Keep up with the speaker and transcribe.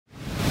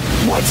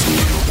What's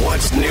new?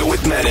 What's new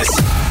with Menace?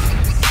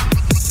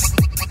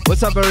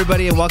 What's up,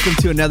 everybody, and welcome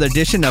to another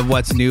edition of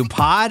What's New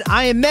Pod.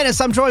 I am Menace.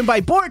 I'm joined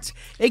by Bort,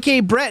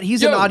 a.k.a. Brett.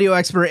 He's an audio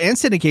expert and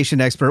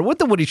syndication expert with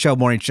The Woody Show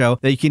morning show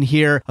that you can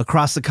hear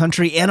across the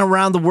country and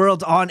around the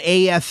world on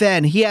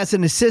AFN. He has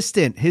an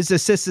assistant. His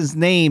assistant's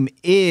name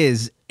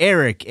is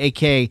Eric,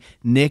 a.k.a.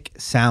 Nick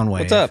Soundwave.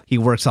 What's up? He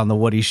works on The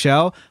Woody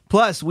Show.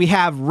 Plus, we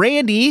have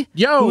Randy,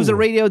 who's a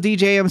radio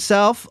DJ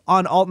himself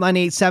on Alt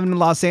 987 in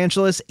Los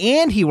Angeles,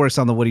 and he works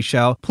on The Woody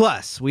Show.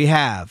 Plus, we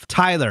have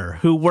Tyler,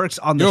 who works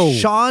on the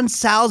Sean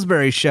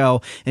Salisbury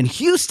Show in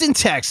Houston,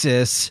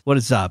 Texas. What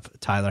is up,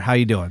 Tyler? How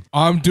you doing?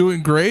 I'm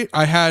doing great.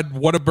 I had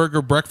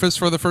Whataburger breakfast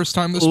for the first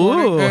time this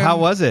morning. Ooh, how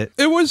was it?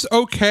 It was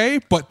okay,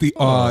 but the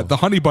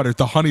honey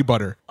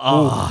butter.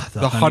 Oh,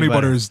 the honey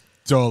butter is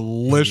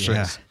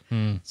delicious.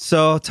 Yeah.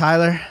 So,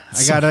 Tyler,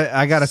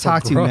 I gotta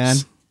talk to you, man.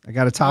 I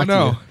gotta talk to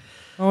you.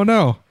 Oh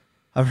no!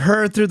 I've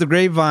heard through the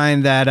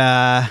grapevine that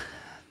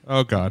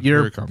oh god,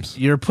 here it comes.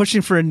 You're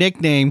pushing for a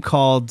nickname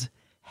called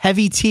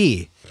Heavy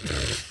T.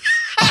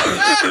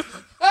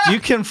 Do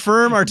you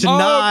confirm or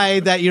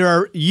deny that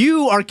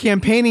you are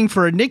campaigning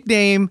for a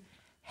nickname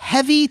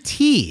Heavy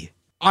T?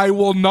 I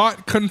will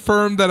not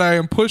confirm that I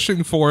am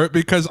pushing for it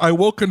because I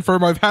will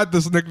confirm I've had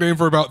this nickname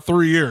for about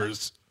 3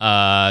 years.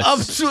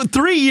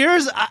 3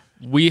 years?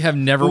 We have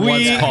never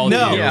once called you.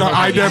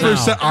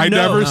 I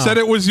never said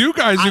it was you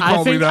guys who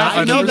called me that.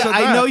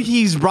 I know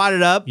he's brought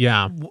it up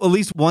at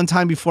least one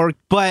time before,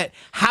 but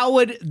how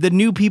would the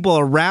new people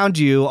around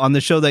you on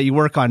the show that you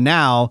work on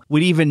now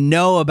would even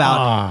know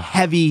about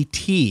Heavy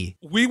T?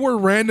 We were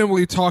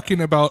randomly talking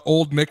about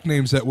old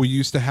nicknames that we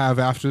used to have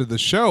after the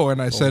show,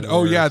 and I said,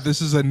 this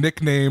is a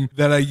nickname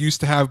that I used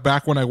to have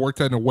back when I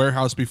worked in a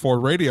warehouse before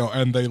radio,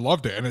 and they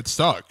loved it, and it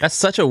stuck. That's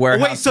such a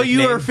warehouse Wait, so nickname.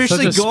 you are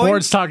officially Such a going...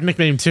 sports talk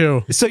nickname,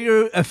 too. So you're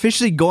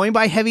officially going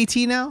by Heavy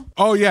T now?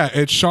 Oh, yeah.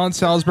 It's Sean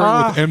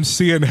Salisbury with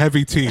MC and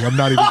Heavy T. I'm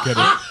not even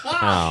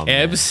kidding.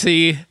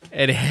 MC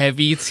and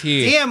Heavy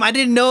T. Damn, I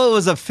didn't know it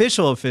was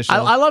official.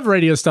 I love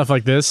radio stuff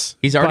like this.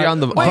 He's already on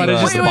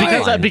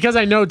the... Because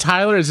I know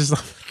Tyler is just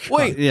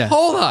like...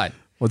 Hold on.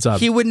 What's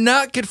up? He would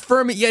not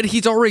confirm it yet.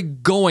 He's already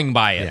going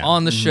by it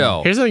on the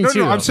show. Here's the thing,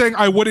 too. I'm saying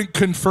I wouldn't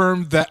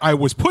confirm that I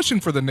was pushing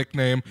for the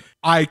nickname.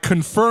 I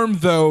confirm,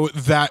 though,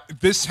 that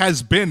this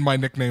has been my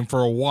nickname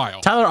for a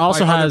while. Tyler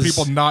also by other has...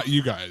 people, not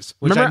you guys.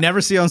 Which I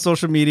never see on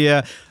social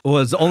media.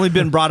 Was only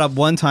been brought up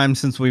one time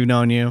since we've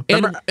known you.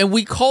 And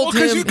we called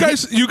him...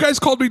 Because you guys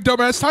called me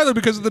Dumbass Tyler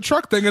because of the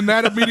truck thing, and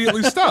that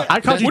immediately stuck.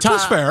 Which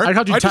was fair. I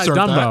called you Ty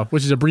Dumbo,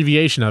 which is an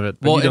abbreviation of it,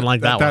 but you didn't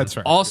like that one. That's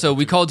fair. Also,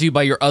 we called you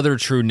by your other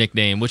true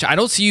nickname, which I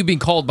don't see you being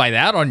called by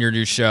that on your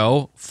new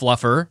show,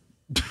 Fluffer.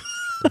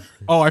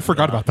 Oh, I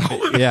forgot about that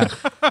one. Yeah.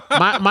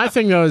 My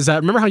thing, though, is that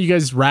remember how you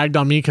guys ragged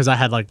on me because I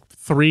had like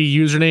 3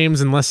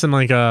 usernames in less than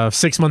like a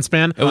 6 month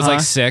span? It was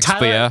like 6,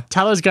 but yeah.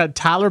 Tyler's got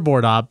Tyler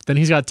Boardop, then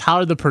he's got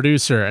Tyler the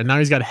producer, and now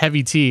he's got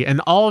Heavy T, and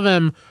all of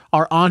them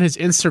are on his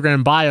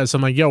Instagram bio. So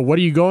I'm like, yo, what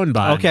are you going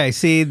by? Okay,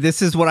 see,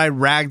 this is what I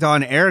ragged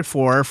on Eric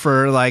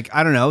for like,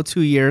 I don't know,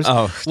 2 years.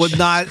 With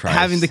not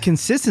having the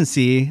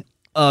consistency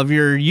of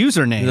your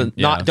username.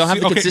 Don't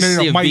have the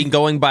consistency of being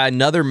going by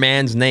another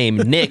man's name,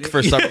 Nick,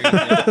 for some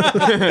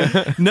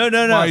reason. No.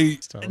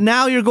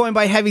 Now you're going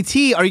by Heavy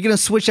T. Are you going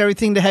to switch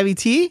everything to Heavy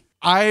T?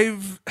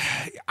 I've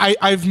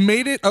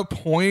made it a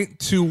point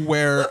to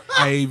where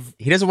he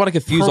doesn't want to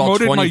confuse all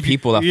 20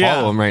 people that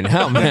follow him right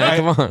now, man.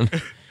 Come on.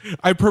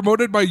 I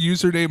promoted my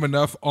username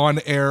enough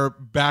on air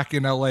back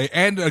in LA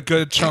and a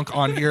good chunk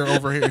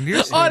over here in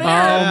Houston. Oh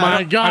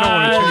my God.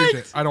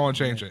 I don't want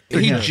to change it.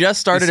 He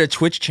just started a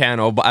Twitch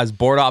channel as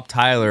Boardop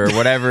Tyler or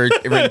whatever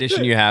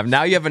rendition you have.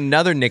 Now you have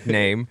another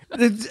nickname.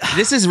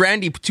 This is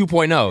Randy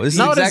 2.0. This is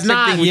the exact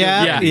same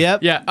thing.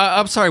 Yeah.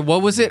 I'm sorry.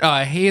 What was it?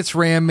 Hey, it's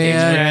Ram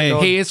Man.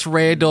 Hey, it's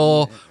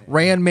Randall.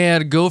 Ran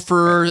Man,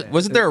 Gopher.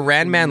 Wasn't there a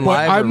Ran Man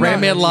Live?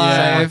 Ran Man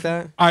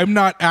Live. I'm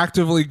not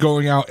actively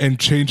going out and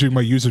changing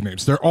my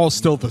usernames. They're all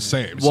still the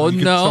same. So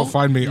you can still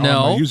find me on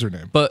my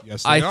username. But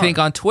yes, I think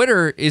on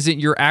Twitter isn't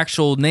your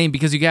actual name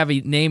because you have a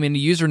name and a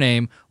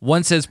username.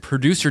 One says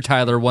Producer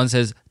Tyler, one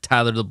says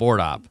Tyler the Board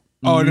Op.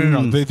 Oh,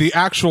 no. The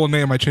actual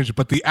name I changed it,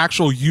 but the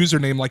actual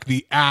username, like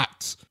the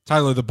 @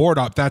 Tyler the Board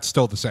Op, that's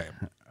still the same.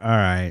 All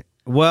right.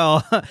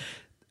 Well,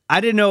 I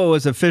didn't know it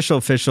was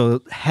official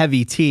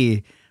Heavy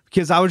T.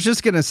 Because I was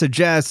just going to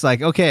suggest,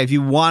 like, okay, if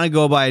you want to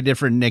go by a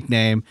different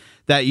nickname,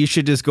 that you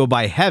should just go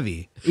by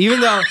Heavy. Even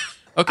though,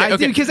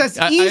 because that's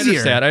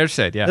easier. I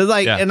understand, yeah.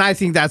 And I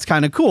think that's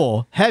kind of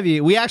cool.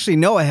 Heavy, we actually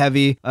know a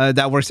Heavy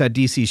that works at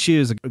DC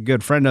Shoes, a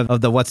good friend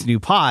of the What's New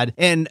Pod.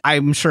 And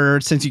I'm sure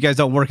since you guys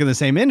don't work in the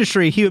same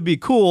industry, he would be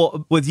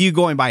cool with you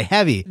going by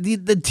Heavy.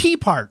 The T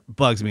part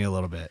bugs me a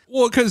little bit.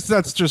 Well, because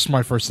that's just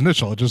my first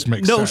initial. It just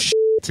makes sense.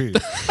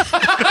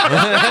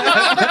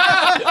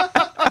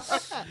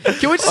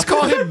 Can we just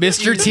call him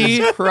Mr.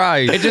 T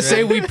Christ, and just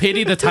say we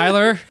pity the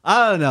Tyler?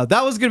 I don't know.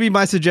 That was going to be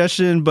my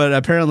suggestion, but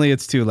apparently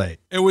it's too late.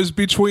 It was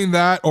between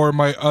that or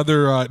my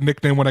other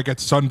nickname when I get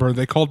sunburned.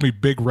 They called me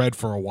Big Red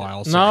for a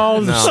while. So.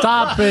 No,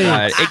 stop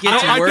it. it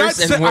gets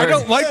worse and worse. I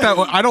don't like that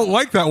one. I don't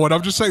like that one.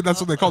 I'm just saying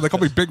that's what they call. They call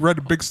me Big Red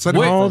and Big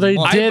Cinnamon. No, they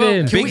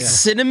didn't. Big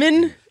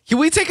cinnamon. Can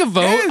we take a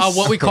vote on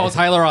what we call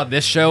Tyler on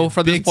this show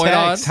from this point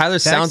on? Tyler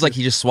sounds like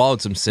he just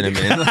swallowed some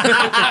cinnamon.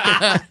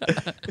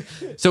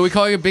 So we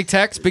call you Big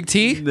Tex, Big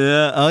T?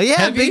 Oh, yeah.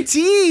 Heavy? Big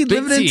T.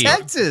 Big Living T. in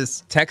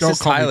Texas. Texas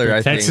Don't call me Tyler, Big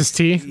I think. Texas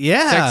T.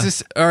 Yeah.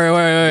 Texas. All right,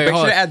 wait. Make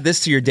hold sure to on. add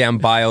this to your damn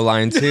bio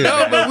line, too.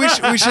 No, but we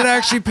should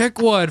actually pick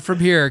one from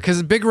here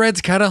because Big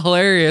Red's kind of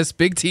hilarious.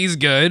 Big T's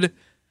good.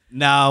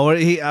 No,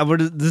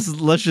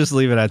 let's just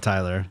leave it at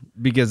Tyler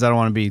because I don't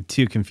want to be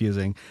too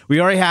confusing.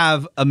 We already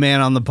have a man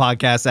on the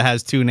podcast that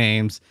has two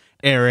names,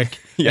 Eric,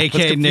 let's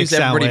aka Nick confuse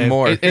everybody Soundwave.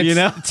 more.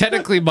 It's,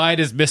 technically, mine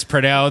is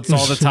mispronounced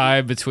all the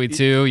time between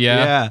two.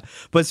 Yeah.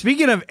 But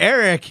speaking of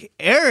Eric,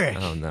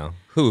 Oh, no.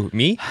 Who?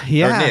 Me?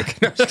 Yeah. Or Nick?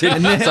 No, I'm just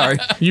kidding. Sorry.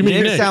 You mean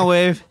Nick Nick?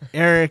 Soundwave,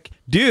 Eric.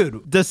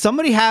 Dude, does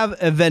somebody have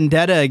a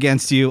vendetta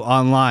against you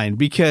online?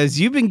 Because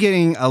you've been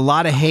getting a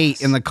lot of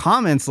hate in the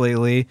comments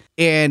lately,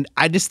 and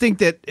I just think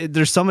that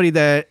there's somebody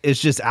that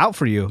is just out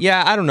for you.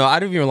 Yeah, I don't know. I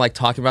don't even like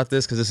talking about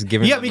this because this is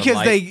giving Yeah, them the because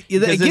light.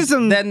 it gives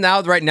them. Then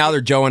right now they're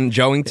joing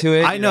to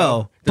it. I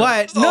know,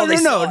 but Oh, they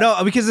no,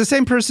 suck. because the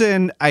same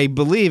person, I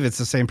believe it's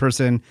the same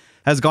person,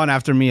 has gone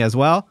after me as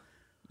well.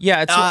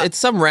 Yeah, it's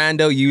some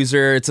rando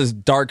user. It's a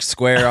dark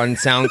square on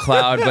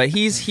SoundCloud, but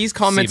he's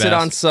commented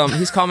Seabass.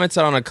 he's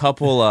commented on a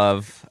couple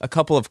of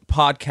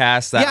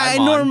podcasts that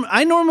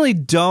I normally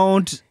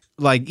don't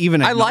like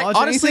even acknowledge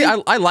honestly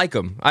anything. I like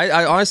them.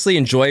 I honestly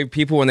enjoy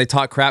people when they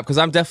talk crap because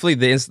I'm definitely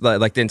the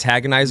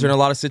antagonizer in a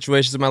lot of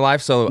situations in my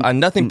life. So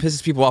nothing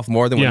pisses people off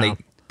more than when Yeah.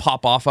 they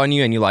pop off on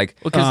you and you like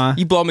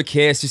you blow them a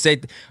kiss. You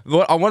say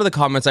on one of the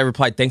comments I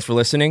replied, "Thanks for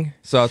listening."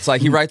 So it's like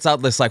he writes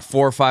out this like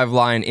 4 or 5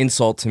 line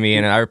insult to me,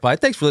 and I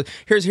replied, "Thanks for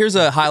here's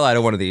a highlight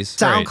of one of these."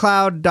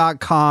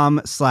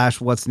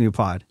 SoundCloud.com/what's new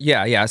pod.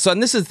 Yeah. So,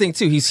 and this is the thing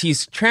too.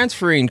 He's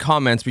transferring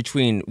comments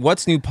between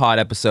What's New Pod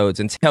episodes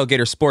and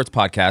Tailgater Sports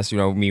podcast. You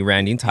know, me,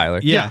 Randy, and Tyler.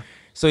 Yeah.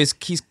 So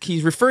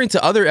he's referring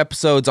to other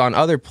episodes on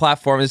other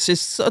platforms.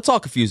 It's all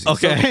confusing.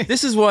 Okay. So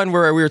this is one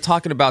where we were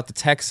talking about the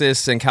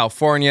Texas and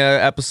California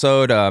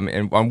episode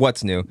and on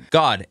What's New.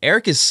 God,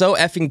 Eric is so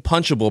effing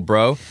punchable,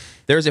 bro.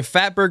 There's a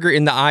fat burger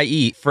in the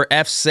IE for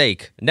F's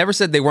sake. Never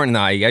said they weren't in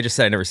the IE. I just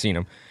said I never seen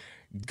him.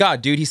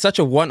 God, dude, he's such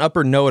a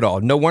one-upper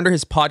know-it-all. No wonder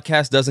his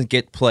podcast doesn't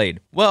get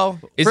played. Well,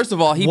 first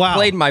of all, he Wow.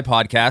 played my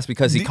podcast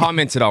because he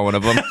commented on one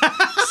of them.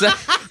 So,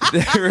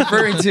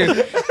 referring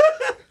to...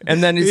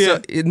 And then, he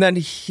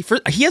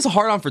has a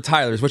hard on for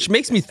Tyler's, which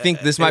makes me think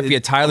this might be a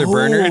Tyler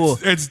burner.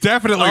 It's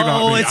definitely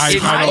not me. it's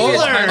It I might don't be a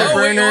know. Tyler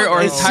burner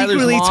or It's Tyler's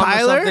secretly mom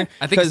Tyler? or something.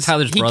 I think it's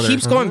Tyler's brother. He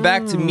keeps going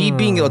back to me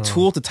being a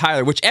tool to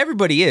Tyler, which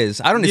everybody is.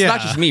 It's not Yeah.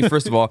 just me,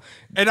 first of all.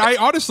 And I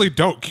honestly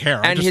don't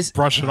care. I just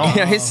brush it off.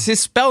 Yeah, his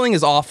spelling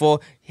is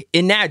awful.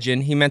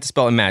 Imagine, he meant to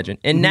spell imagine.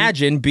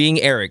 Imagine being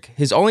Eric.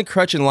 His only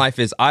crutch in life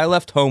is I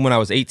left home when I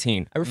was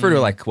 18. I refer to it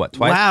like, what,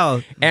 twice?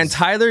 Wow. And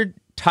Tyler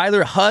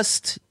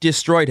Hust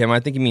destroyed him. I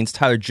think he means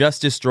Tyler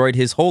just destroyed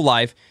his whole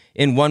life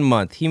in 1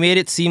 month. He made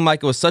it seem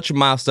like it was such a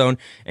milestone,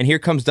 and here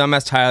comes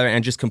dumbass Tyler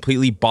and just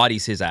completely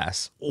bodies his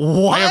ass.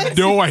 What? I have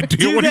no idea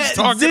Dude, what he's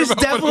talking this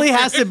about. definitely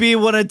has to be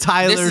one of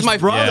Tyler's This is my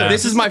brothers.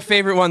 This is my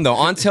favorite one though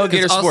on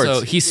Tailgater Sports.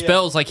 Also, he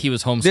spells like he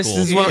was homeschooled. This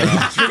is one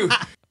true.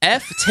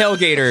 F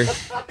Tailgater,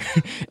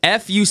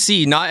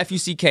 F-U-C, not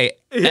F-U-C-K.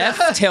 F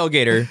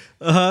Tailgater,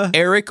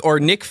 Eric or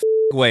Nick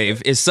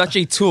Wave is such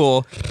a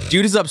tool.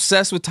 Dude is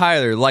obsessed with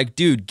Tyler. Like,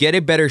 dude, get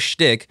a better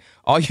shtick.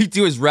 All you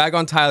do is rag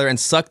on Tyler and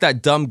suck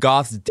that dumb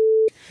goth's dick.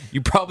 You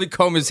probably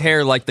comb his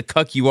hair like the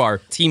cuck you are.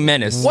 Team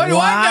Menace. Why do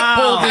I get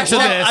pulled into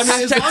this? I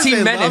mean, as long Hashtag as Team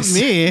they Menace.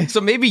 love me. So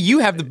maybe you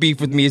have the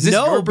beef with me. Is this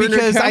No, your burner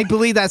because account? I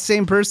believe that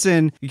same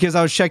person, because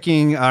I was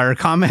checking our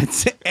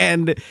comments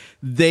and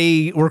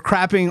they were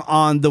crapping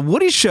on the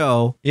Woody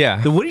Show.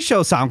 Yeah. The Woody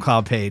Show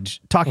SoundCloud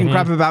page, talking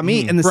crap about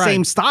me in the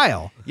same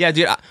style. Yeah,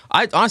 dude.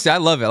 I honestly, I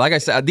love it. Like I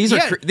said, these are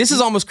Yeah. this is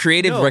almost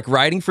creative like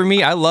writing for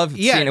me. I love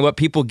seeing what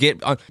people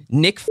get on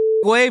Nick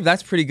Wave.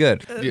 That's pretty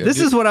good. This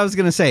is what I was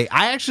going to say.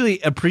 I actually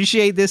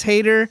appreciate this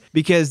hater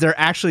because they're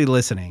actually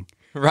listening.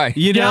 Right.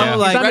 You know, Yeah,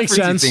 like that makes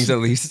referencing sense. things at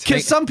least.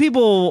 because some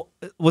people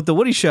with the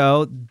Woody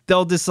Show,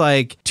 they'll just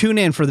like tune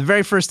in for the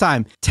very first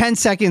time, 10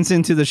 seconds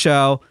into the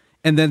show,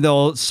 and then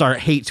they'll start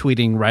hate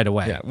tweeting right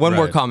away. Yeah. One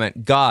more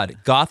comment. God,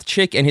 Goth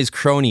Chick and his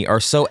crony are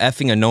so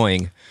effing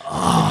annoying.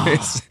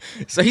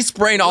 So he's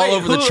spraying all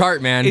over the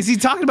chart, man. Is he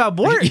talking about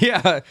Bort?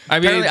 Yeah. I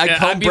mean, Apparently, I I'd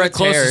comb be the Brett's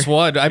hair. closest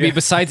one. I mean,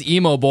 besides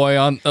emo boy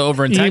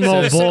over in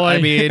Emo Texas. boy.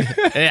 I mean,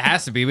 it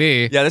has to be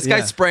me. Yeah, this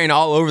guy's spraying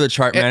all over the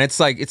chart, man. It's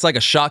like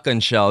a shotgun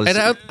shell. And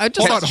I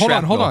just Hold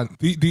on.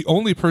 The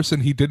only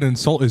person he didn't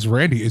insult is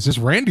Randy. Is this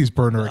Randy's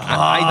burner account?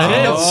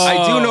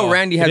 I do know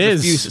Randy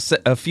has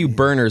It a few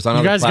burners on You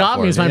other guys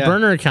got me. It's my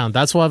platforms. burner account.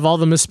 That's why I have all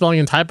the misspelling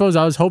and typos.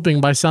 I was hoping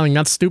by sounding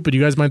not stupid,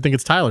 you guys might think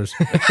it's Tyler's.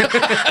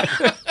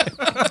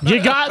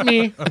 You got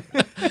me.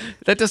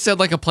 That does sound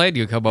like a plan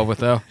you come up with,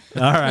 though.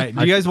 All right.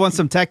 Do you guys want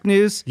some tech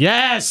news?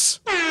 Yes.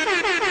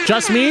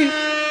 Just me?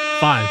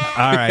 Fine.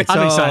 All right. I'm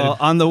So excited.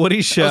 on the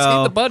Woody Show, Let's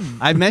hit the button.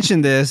 I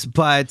mentioned this,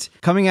 but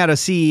coming out of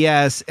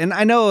CES, and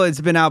I know it's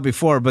been out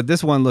before, but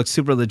this one looks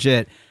super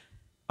legit.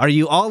 Are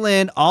you all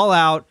in, all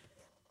out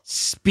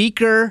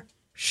speaker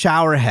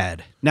shower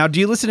head? Now, do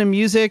you listen to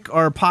music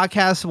or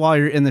podcasts while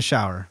you're in the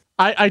shower?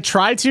 I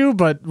try to,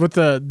 but with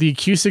the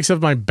acoustics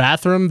of my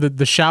bathroom,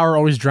 the shower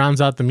always drowns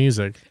out the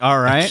music. All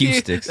right.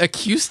 Acoustics.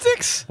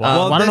 Acoustics?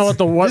 Well, I don't know what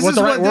the this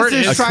is right word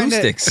this is. trying to-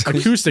 Acoustics.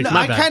 Acoustics. No,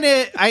 my I bad. kind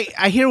of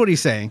I hear what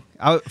he's saying.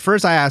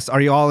 First, I asked,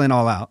 "Are you all in,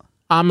 all out?"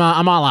 I'm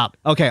all out.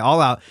 Okay,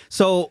 all out.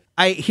 So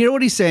I hear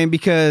what he's saying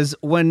because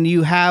when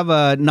you have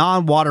a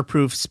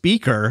non-waterproof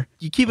speaker,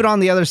 you keep it on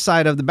the other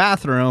side of the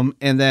bathroom,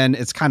 and then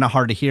it's kind of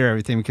hard to hear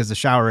everything because the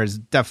shower is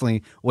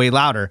definitely way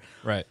louder.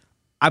 Right.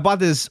 I bought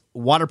this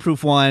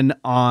waterproof one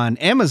on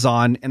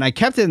Amazon, and I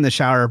kept it in the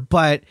shower,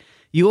 but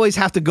you always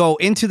have to go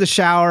into the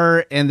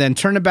shower and then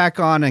turn it back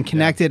on and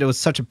connect it. It was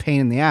such a pain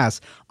in the ass.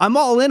 I'm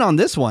all in on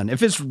this one.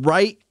 If it's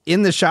right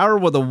in the shower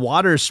where the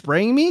water is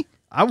spraying me,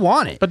 I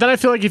want it. But then I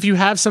feel like if you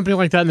have something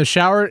like that in the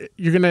shower,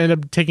 you're gonna end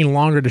up taking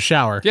longer to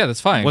shower. Yeah, that's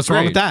fine. What's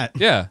wrong Great. with that?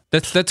 Yeah,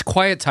 that's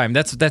quiet time.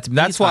 That's me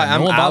That's why time. I'm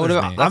No one out bothers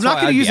of me. it. I'm That's not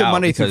why gonna I'd use be it out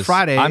Monday through because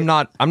Friday. I'm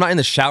not in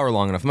the shower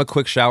long enough. I'm a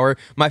quick shower.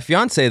 My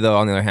fiance, though,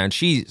 on the other hand,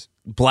 she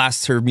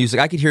blasts her music.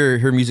 I could hear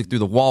her music through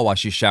the wall while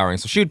she's showering,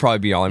 so she'd probably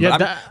be all in. Yeah,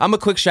 But I'm a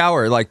quick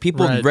shower. Like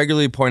people Right.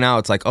 regularly point out,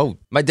 it's like, oh,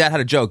 my dad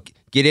had a joke.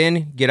 Get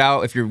in, get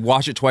out. If you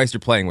wash it twice,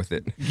 you're playing with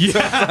it.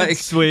 Yeah, Like,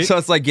 sweet. So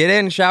it's like get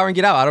in, shower, and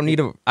get out. I don't need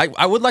a.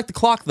 I would like the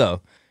clock though.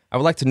 I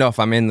would like to know if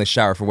I'm in the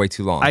shower for way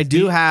too long. I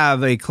do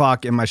have a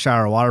clock in my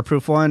shower, a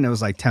waterproof one. It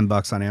was like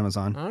 $10 on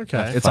Amazon.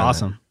 Okay. It's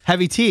awesome.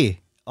 Heavy T,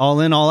 all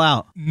in, all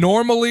out.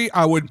 Normally,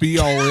 I would be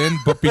all in,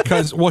 but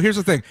because, well, here's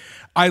the thing.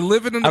 I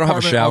live in an I don't have a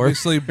apartment, shower.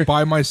 obviously,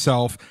 by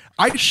myself.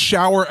 I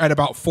shower at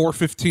about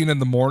 4:15 in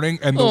the morning,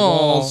 and the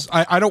walls.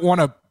 I don't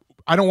want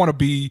to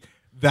be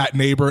that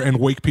neighbor and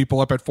wake people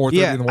up at 4:30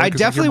 Yeah, in the morning. I 'cause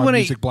definitely hear my want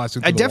music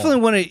blasting to. I through the definitely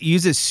wall. want to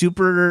use it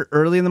super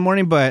early in the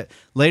morning, but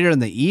later in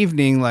the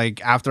evening,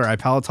 like after I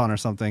Peloton or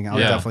something, I'll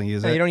Yeah. definitely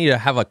use Yeah, it. you don't need to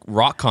have a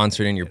rock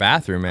concert in your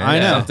bathroom, man. I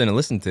know. Something to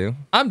listen to.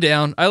 I'm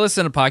down. I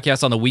listen to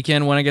podcasts on the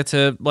weekend when I get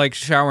to like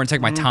shower and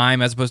take my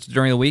time as opposed to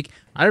during the week.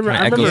 I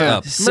remember echoes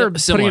up. remember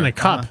Similar. putting in a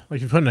cup.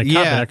 Like you put in a cup,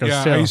 Yeah. it echoes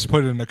Yeah, too. I used to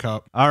put it in a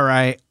cup. All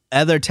right.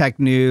 Other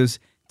tech news.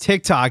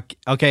 TikTok.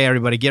 Okay,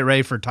 everybody, get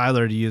ready for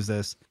Tyler to use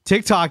this.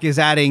 TikTok is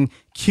adding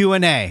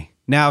Q&A.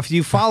 Now, if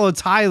you follow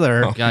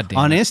Tyler God damn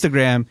on it.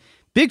 Instagram,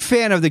 big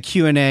fan of the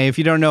Q&A. If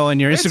you don't know in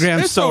your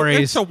Instagram stories,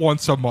 It's a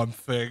once a month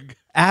thing.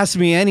 ask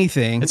me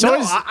anything. It's No,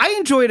 always- I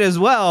enjoy it as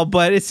well,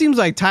 but it seems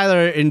like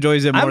Tyler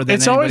enjoys it more than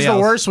It's always anybody the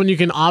else. worst when you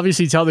can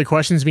obviously tell the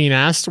questions being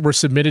asked were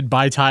submitted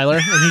by Tyler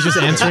and he's just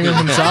answering them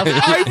himself.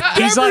 I've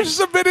never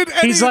submitted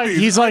any He's of like,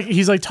 these.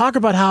 he's like, talk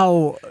about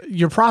how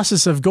your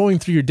process of going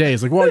through your day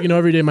is like, well,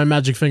 every day my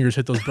magic fingers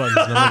hit those buttons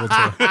and I'm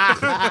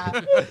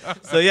able to.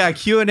 So yeah,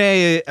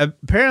 Q&A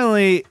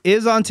apparently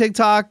is on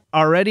TikTok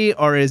already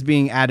or is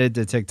being added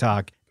to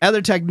TikTok.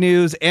 Other tech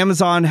news,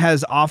 Amazon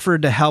has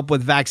offered to help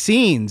with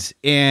vaccines.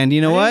 And you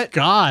know what?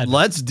 God.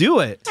 Let's do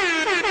it.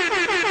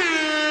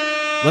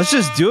 Let's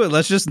just do it.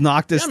 Let's just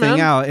knock this Yeah, thing man.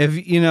 out.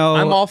 If you know,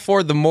 I'm all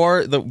for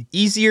the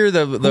easier,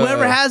 the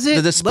whoever has it,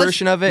 the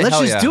dispersion of it. Let's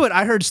hell just yeah. do it.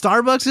 I heard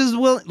Starbucks is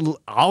willing.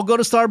 I'll go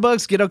to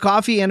Starbucks, get a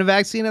coffee and a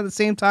vaccine at the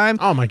same time.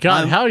 Oh my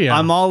God, hell yeah.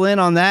 I'm all in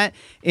on that.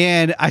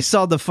 And I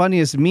saw the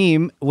funniest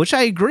meme, which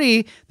I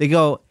agree. They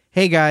go,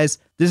 "Hey guys,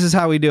 this is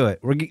how we do it.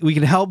 We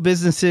can help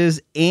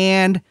businesses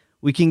and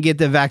we can get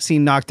the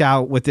vaccine knocked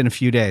out within a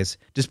few days.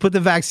 Just put the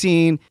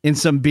vaccine in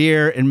some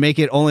beer and make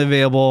it only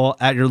available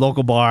at your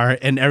local bar,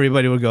 and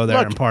everybody would go there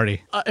Look, and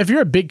party." If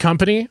you're a big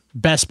company,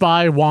 Best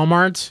Buy,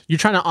 Walmart, you're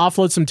trying to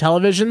offload some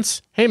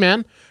televisions. Hey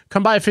man,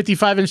 come buy a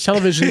 55-inch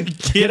television,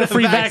 get a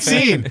free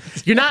vaccine.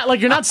 You're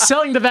not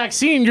selling the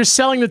vaccine. You're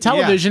selling the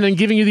television and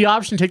giving you the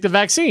option to take the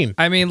vaccine.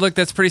 I mean, look,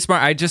 that's pretty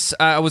smart.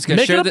 I was gonna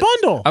Make share it a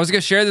bundle. I was gonna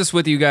share this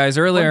with you guys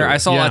earlier. Bundle. I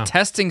saw Yeah. a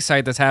testing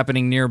site that's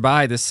happening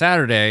nearby this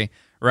Saturday.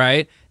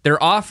 Right,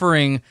 they're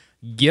offering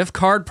gift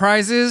card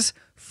prizes,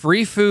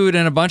 free food,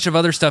 and a bunch of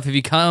other stuff if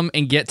you come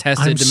and get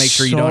tested to make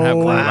sure you don't have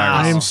coronavirus.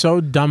 I am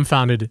so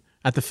dumbfounded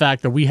at the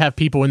fact that we have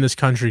people in this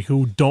country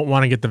who don't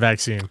want to get the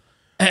vaccine.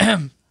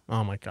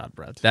 Oh my God,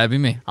 Brett. That'd be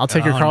me. I'll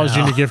take your Carl's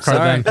Jr. gift card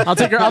Sorry. then. I'll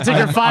take your $5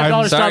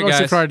 sorry, Starbucks guys.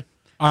 gift card.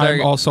 I'm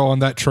Sorry. also on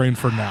that train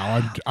for now.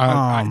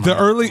 The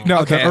early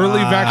Okay,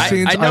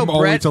 vaccines. I know I'm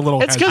always Brett- a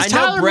little. It's 'cause I hesitant.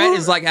 know Tyler Brett moved-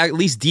 is like at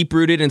least deep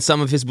rooted in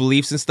some of his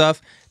beliefs and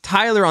stuff.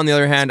 Tyler, on the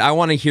other hand, I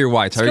want to hear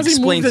why. Tyler, Because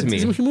explain to me.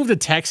 He moved to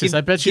Texas.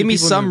 I bet you. Give me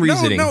people some know-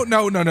 reasoning.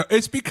 No.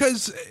 It's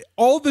because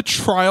all the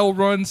trial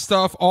run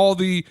stuff, if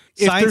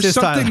there's Scientist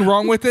something Tyler.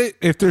 wrong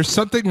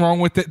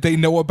with it, they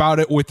know about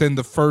it within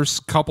the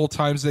first couple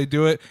times they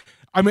do it.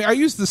 I mean, I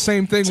use the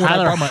same thing when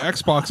Tyler. I buy my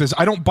Xboxes.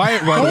 I don't buy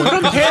it right away.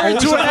 Don't compare it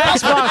to an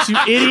Xbox, you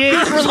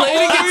idiot.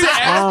 Relating it to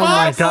Oh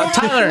my god,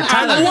 Tyler.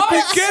 At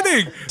the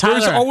beginning.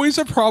 There's Tyler. always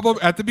a problem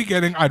at the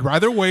beginning. I'd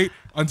rather wait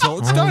until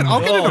it's done. I'll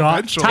get it God.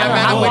 eventually. Tyler, Yeah,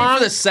 man, how I'm waiting long-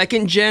 for the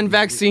second gen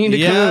vaccine to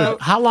come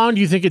out. How long do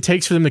you think it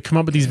takes for them to come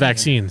up with these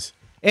vaccines?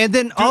 And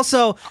then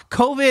also,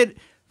 COVID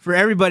for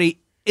everybody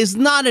is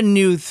not a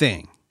new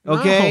thing.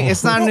 Okay, No.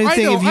 it's not a new No, I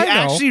thing. know, If you I know.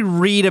 actually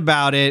read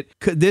about it,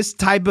 this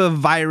type of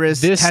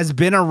virus has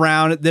been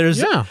around.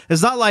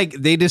 It's not like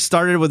they just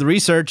started with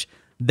research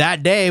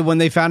that day when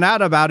they found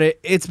out about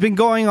it. It's been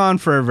going on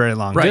for a very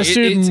long time. Right. This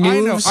dude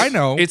moves. I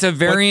know. It's a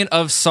variant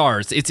of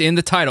SARS. It's in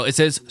the title. It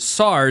says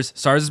SARS.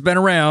 SARS has been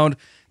around.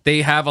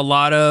 They have a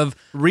lot of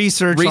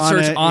Research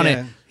on yeah.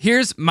 it.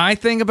 Here's my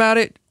thing about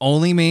it.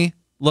 Only me.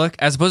 Look,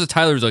 as opposed to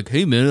Tyler's like,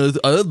 hey man,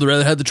 I'd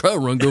rather have the trial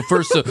run go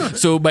first,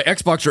 so my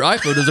Xbox or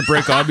iPhone doesn't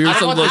break on me or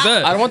something like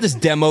that. I don't want this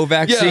demo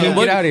vaccine. Yeah,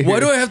 Get out of here.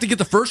 why do I have to get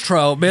the first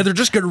trial? Man, they're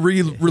just going to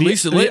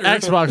release it The later.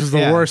 Xbox is the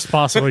Yeah. worst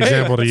possible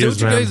example to So use,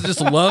 you man. guys just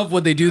love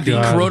when they do the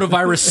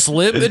coronavirus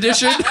slim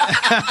edition?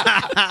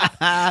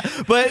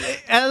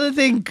 But other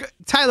thing,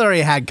 Tyler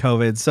already had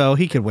COVID, so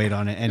he could wait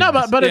on it. No,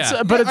 anyways. but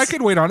Yeah. I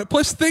could wait on it.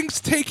 Plus, things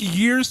take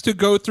years to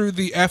go through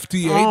the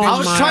FDA. Oh, I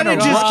was my trying to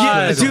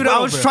God. just dude. I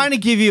was trying to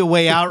give you a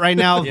way out right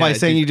now by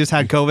saying you just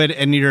had COVID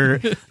and you're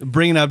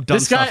bringing up dumb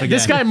stuff again.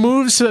 This guy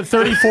moves to the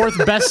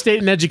 34th best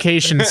state in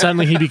education. And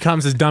suddenly he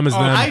becomes as dumb as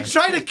them. I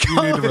try to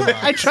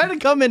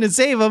come in and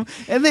save him,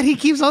 and then he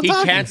keeps on He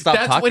talking. can't stop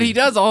That's talking. what he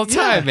does all the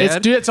time, man.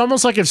 It's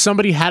almost like if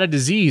somebody had a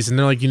disease and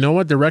they're like, you know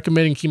what, they're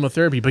recommending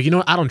chemotherapy, but you know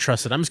what, I don't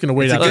trust it. I'm just going to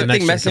wait It's a out the good next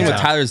thing messing year with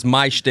comes out. Tyler's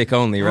my shtick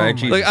only, right?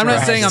 Jesus Like, I'm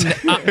not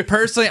Christ. saying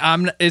personally,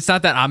 it's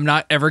not that I'm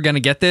not ever going to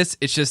get this.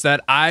 It's just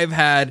that I've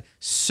had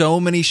so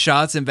many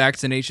shots and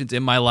vaccinations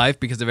in my life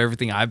because of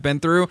everything I've been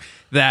through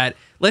that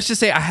let's just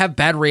say I have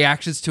bad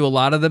reactions to a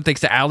lot of them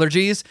thanks to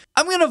allergies.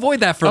 I'm going to avoid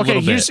that for a Okay,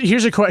 little bit.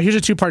 here's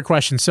a two-part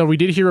question. So we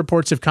did hear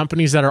reports of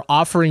companies that are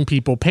offering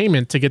people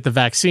payment to get the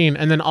vaccine,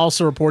 and then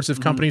also reports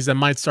of companies that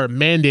might start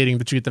mandating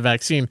that you get the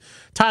vaccine.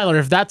 Tyler,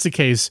 if that's the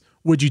case,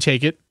 would you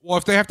take it? Well,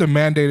 if they have to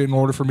mandate it in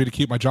order for me to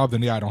keep my job,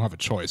 then yeah, I don't have a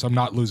choice. I'm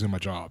not losing my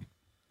job.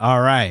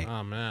 All right.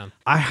 Oh man.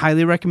 I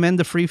highly recommend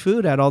the free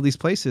food at all these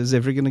places.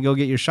 If you're going to go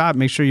get your shot,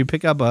 make sure you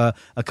pick up a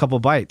couple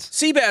bites.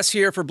 Seabass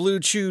here for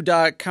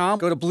BlueChew.com.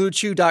 Go to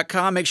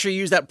BlueChew.com. Make sure you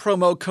use that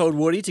promo code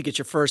Woody to get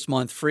your first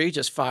month free,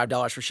 just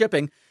 $5 for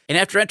shipping. And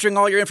after entering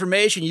all your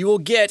information, you will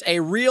get a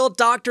real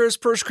doctor's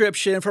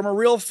prescription from a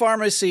real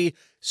pharmacy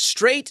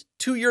straight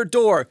to your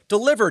door,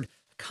 delivered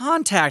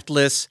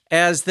contactless,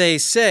 as they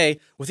say,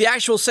 with the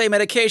actual same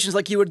medications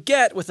like you would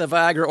get with a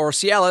Viagra or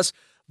Cialis,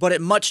 but at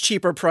much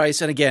cheaper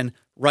price. And again,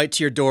 right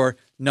to your door,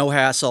 no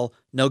hassle,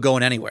 no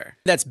going anywhere.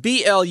 That's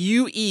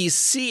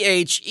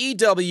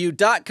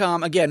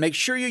BlueChew.com. Again, make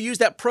sure you use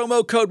that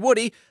promo code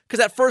Woody because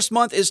that first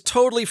month is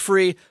totally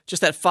free,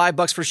 just that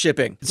 $5 for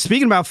shipping.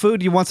 Speaking about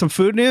food, you want some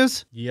food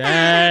news?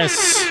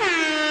 Yes.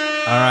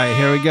 All right,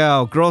 here we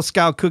go. Girl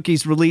Scout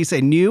Cookies release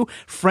a new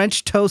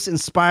French toast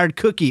inspired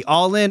cookie.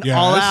 All in, Yes.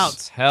 all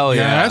out. Hell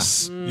yeah.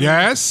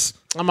 Yes.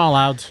 I'm all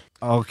out.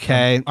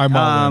 Okay. I'm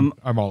all in.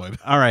 I'm all in.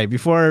 All right,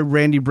 before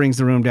Randy brings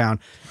the room down,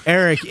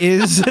 Eric,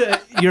 is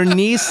your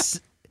niece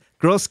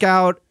Girl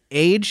Scout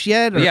age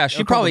yet? Or Yeah, she a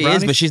couple probably is,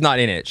 brownies? but she's not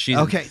in it. She's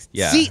Okay.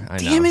 Yeah, See, I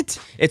know. damn it.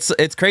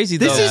 It's crazy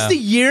This though. is the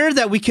year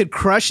that we could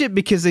crush it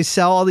because they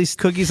sell all these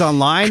cookies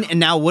online, and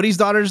now Woody's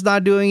daughter's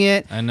not doing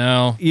it. I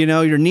know. You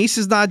know, your niece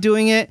is not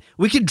doing it.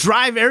 We could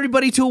drive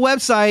everybody to a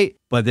website,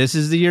 but this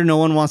is the year no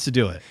one wants to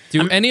do it.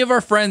 Do any of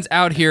our friends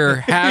out here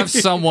have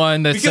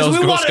someone that sells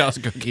Girl Scouts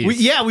cookies?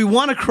 We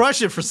want to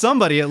crush it for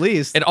somebody at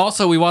least. And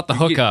also, we want the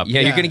hookup.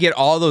 Yeah, you're gonna get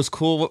all those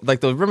cool,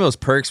 like remember those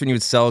perks when you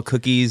would sell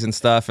cookies and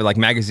stuff, or like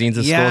magazines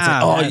and school. It's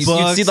Yeah, like, you'd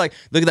books. see like,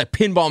 look at that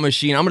pinball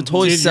machine. I'm gonna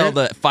totally Dude, sell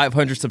you're- the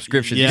 500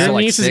 subscriptions. You Your sell,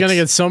 like, niece is 6. going to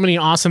get so many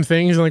awesome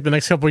things in like the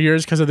next couple of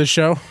years because of this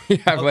show.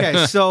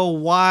 Okay, so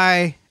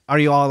why are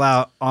you all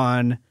out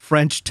on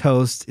French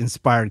toast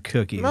inspired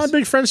cookies? I'm not a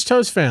big French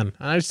toast fan.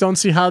 I just don't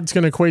see how it's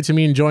going to equate to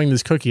me enjoying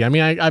this cookie. I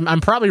mean,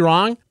 I'm probably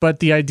wrong, but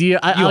the idea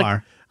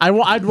are.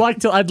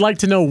 I'd like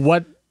to know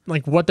what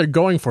they're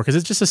going for because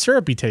it's just a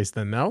syrupy taste.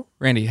 Then no.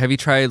 Randy, have you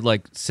tried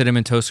like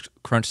Cinnamon Toast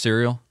Crunch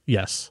cereal?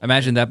 Yes,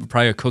 Imagine that, but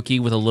probably a cookie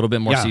with a little bit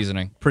more Yeah,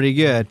 seasoning. Pretty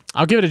good.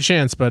 I'll give it a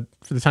chance, but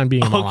for the time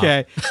being, I'm all out.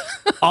 Okay.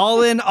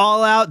 All in,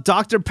 all out,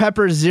 Dr.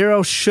 Pepper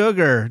Zero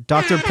Sugar,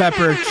 Dr.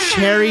 Pepper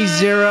Cherry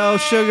Zero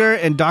Sugar,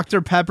 and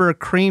Dr. Pepper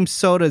Cream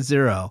Soda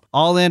Zero.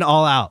 All in,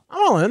 all out. I'm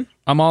all in.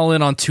 I'm all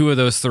in on 2 of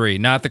those 3.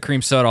 Not the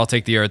cream soda. I'll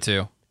take the other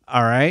 2.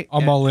 All right.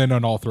 I'm all in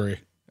on all 3.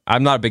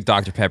 I'm not a big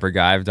Dr. Pepper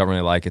guy. I don't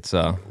really like it,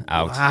 so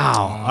out.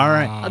 Wow. All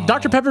right.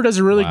 Dr. Pepper does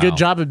a really good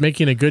job at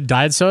making a good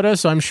diet soda,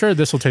 so I'm sure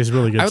this will taste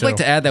really good. I would like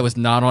to add that was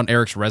not on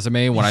Eric's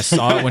resume when I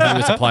saw it when he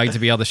was applying to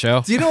be on the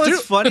show. Do you know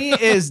what's funny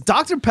is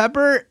Dr.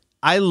 Pepper,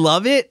 I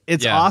love it.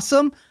 It's Yeah.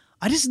 awesome.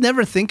 I just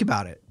never think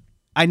about it.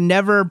 I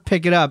never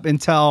pick it up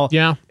until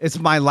it's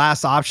my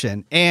last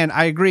option. And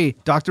I agree.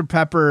 Dr.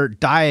 Pepper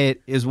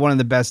diet is one of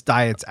the best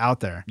diets out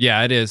there.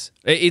 Yeah, it is.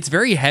 It's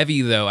very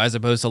heavy though, as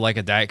opposed to like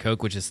a Diet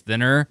Coke, which is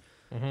thinner.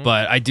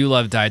 but I do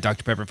love Diet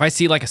Dr Pepper. If I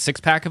see like a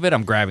 6-pack of it,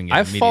 I'm grabbing it.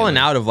 I've fallen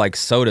immediately. out of like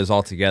sodas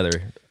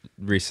altogether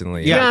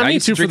recently. Yeah, Like, I me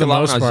used too to drink for a the lot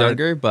when most I was part.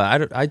 younger,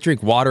 but I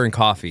drink water and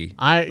coffee.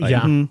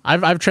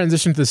 I've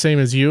transitioned to the same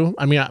as you.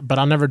 I mean, but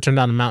I'll never turn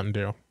down a Mountain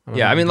Dew.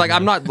 Yeah, I mean, like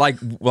I'm not like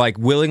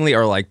willingly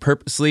or like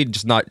purposely,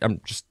 just not.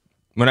 I'm just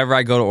whenever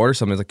I go to order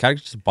something, it's like, can I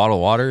get just a bottle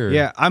of water? Or?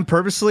 Yeah, I'm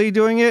purposely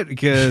doing it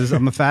because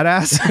I'm a fat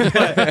ass.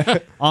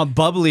 But,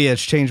 bubbly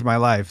has changed my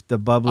life. The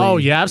bubbly. Oh,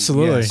 yeah,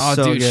 absolutely. Oh,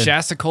 so dude, good.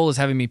 Shasta Cole is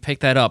having me pick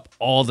that up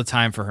all the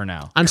time for her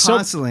now. I'm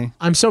Constantly.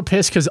 I'm so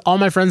pissed because all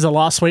my friends that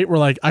lost weight were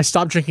like, I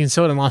stopped drinking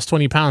soda and lost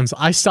 20 pounds.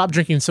 I stopped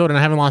drinking soda and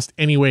I haven't lost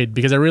any weight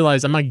because I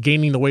realized I'm not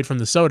gaining the weight from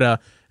the soda.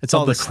 It's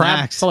all the crap.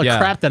 snacks. It's all the Yeah.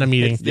 crap that I'm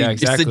eating. Yeah,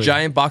 exactly. It's the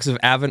giant box of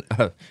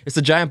it's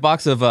the giant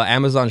box of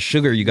Amazon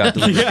sugar you got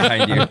delivered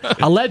behind you.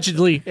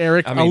 Allegedly,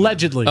 Eric. mean-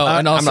 allegedly. Oh,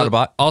 and I'm also, not a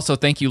bot. Also,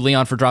 thank you,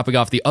 Leon, for dropping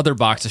off the other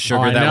box of sugar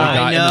I that know. we got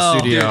I in the know.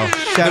 studio.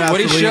 Shout out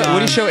Woody to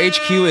Leon. Show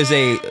HQ is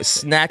a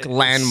snack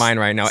landmine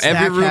right now. Snack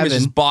Every room heaven.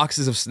 is just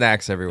boxes of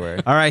snacks everywhere.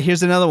 All right,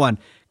 here's another one.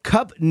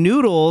 Cup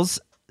noodles,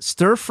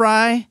 stir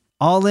fry,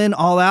 all in,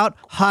 all out,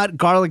 hot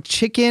garlic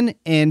chicken,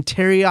 and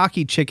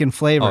teriyaki chicken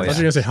flavors. I was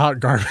going to say hot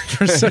garbage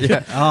for a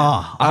second.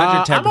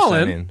 110% I'm all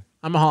in.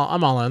 I'm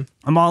all in.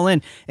 I'm all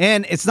in.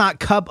 And it's not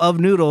cup of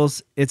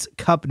noodles, it's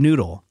cup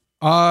noodle.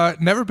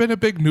 Never been a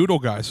big noodle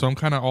guy, so I'm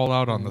kind of all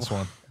out on this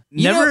one.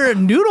 Never a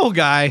noodle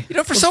guy. You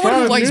know, for someone who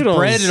wrong with likes noodles?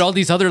 bread and all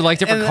these other like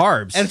different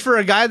carbs. And for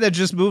a guy that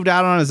just moved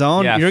out on his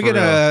own, Yeah, you're for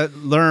gonna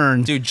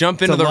learn. Dude, jump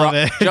to into the love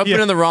it. jump Yeah.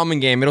 into the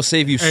ramen game. It'll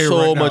save you Hey, so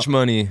right now. much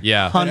money.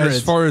 yeah. Hundreds.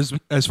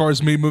 As far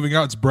as me moving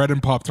out, it's bread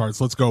and Pop Tarts.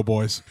 Let's go,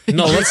 boys.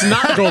 No, let's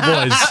not go,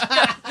 boys.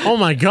 Oh,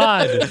 my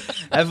God.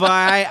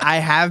 FYI, I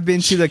have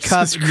been to the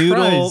Cup Jesus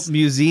Noodle Christ.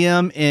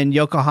 Museum in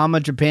Yokohama,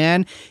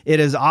 Japan. It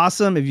is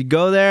awesome. If you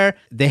go there,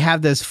 they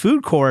have this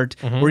food court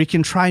where you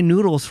can try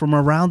noodles from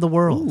around the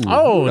world.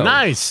 Oh,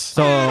 nice.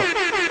 So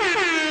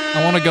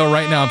I want to go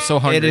right now. I'm so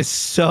hungry. it is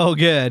so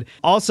good.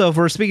 Also, if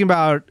we're speaking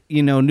about,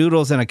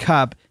 noodles in a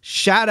cup,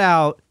 shout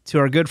out to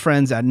our good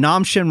friends at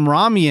Namshin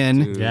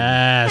Ramen.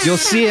 Yes. You'll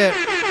see it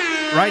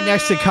right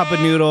next to Cup of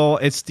Noodle.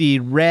 It's the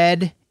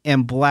red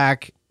and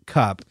black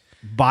cup.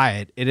 Buy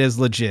it. It is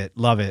legit.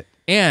 Love it.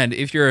 And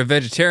if you're a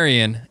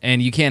vegetarian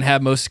and you can't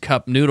have most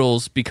cup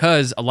noodles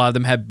because a lot of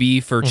them have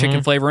beef or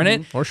chicken flavor in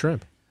it, Or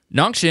shrimp.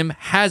 Nongshim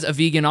has a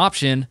vegan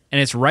option and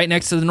it's right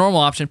next to the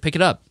normal option. Pick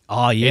it up.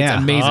 Oh, yeah.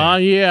 It's amazing. Oh,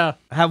 yeah.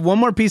 I have one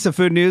more piece of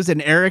food news,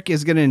 and Eric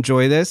is going to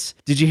enjoy this.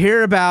 Did you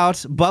hear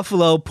about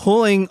Buffalo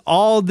pulling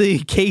all the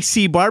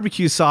KC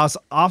barbecue sauce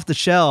off the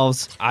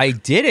shelves? I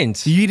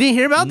didn't. You didn't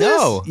hear about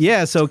No. this?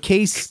 Yeah, so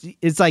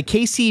it's like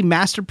KC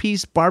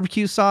Masterpiece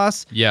barbecue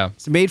sauce. Yeah.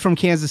 It's made from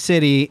Kansas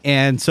City,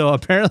 and so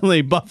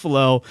apparently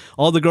Buffalo,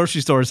 all the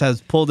grocery stores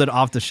has pulled it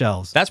off the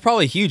shelves. That's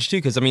probably huge too,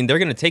 because I mean they're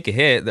gonna take a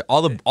hit.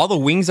 All the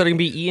wings that are gonna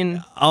be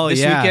eaten this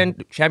yeah.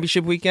 weekend,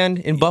 championship weekend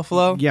in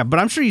Buffalo. Yeah, but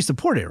I'm sure you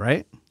support it,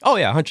 right? Oh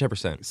yeah,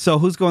 100%. So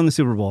who's going to the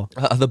Super Bowl?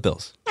 The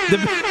Bills.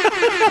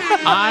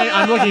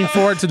 I'm looking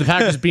forward to the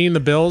Packers beating the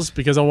Bills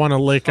because I want to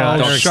lick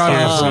Eric's shut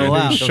ears. up, Oh,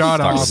 wow. dude.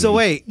 Shut up. So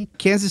wait,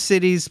 Kansas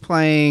City's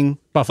playing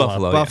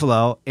Buffalo.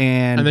 Buffalo,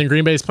 And then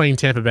Green Bay's playing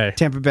Tampa Bay.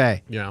 Tampa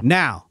Bay. Yeah.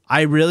 Now,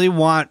 I really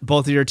want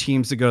both of your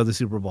teams to go to the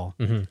Super Bowl.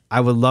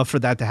 I would love for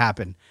that to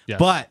happen. Yes.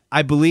 But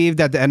I believe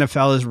that the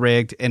NFL is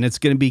rigged and it's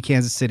going to be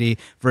Kansas City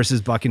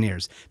versus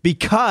Buccaneers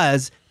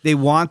because they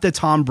want the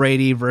Tom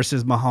Brady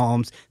versus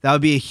Mahomes. That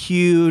would be a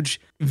huge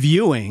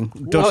viewing,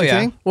 don't Oh, you yeah.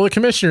 think? Well, the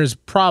commissioner is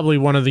probably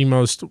one of the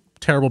most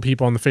terrible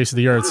people on the face of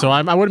the earth. So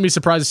I wouldn't be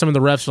surprised if some of the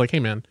refs are like, hey,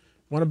 man,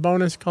 want a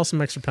bonus? Call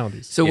some extra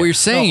penalties. So what you're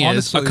saying No, is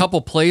honestly- a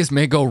couple plays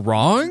may go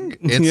wrong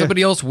and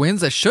somebody else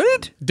wins that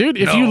shouldn't? Dude,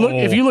 if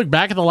you look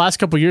back at the last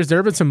couple of years, there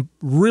have been some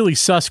really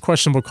sus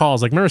questionable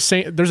calls. Like, remember,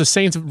 there's a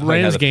Saints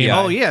Rams the game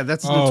PI. Oh, yeah,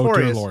 that's Oh, dear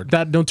notorious. Lord.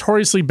 that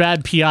notoriously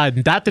bad PI,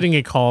 and that didn't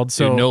get called.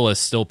 So, Dude, Nola's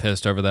still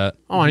pissed over that.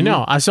 oh, I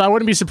know. So I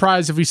wouldn't be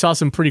surprised if we saw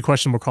some pretty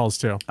questionable calls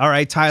too. All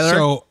right, Tyler.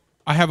 So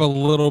I have a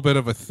little bit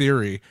of a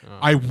theory.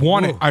 I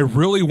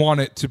really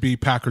want it to be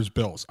Packers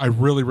Bills. I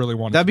really, really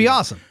want it. That'd to be that.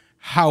 awesome.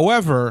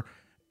 However,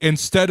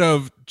 instead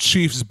of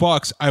Chiefs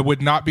Bucks, I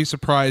would not be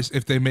surprised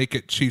if they make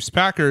it Chiefs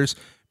Packers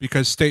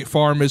because State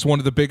Farm is one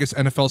of the biggest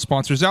NFL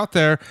sponsors out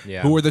there.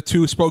 Yeah. Who are the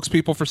two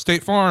spokespeople for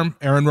State Farm?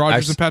 Aaron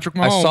Rodgers and Patrick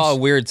Mahomes. I saw a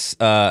weird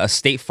a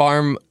State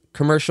Farm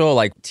commercial,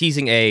 like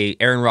teasing a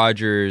Aaron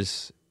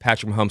Rodgers,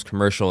 Patrick Mahomes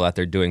commercial that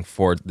they're doing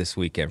for this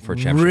weekend for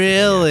championship.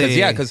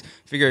 Really? Because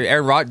figure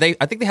Aaron Rodgers.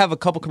 I think they have a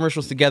couple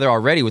commercials together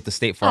already with the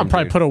State Farm. I'll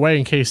probably dude. put away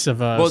in case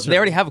of. Well, they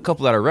already have a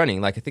couple that are running.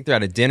 Like I think they're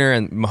at a dinner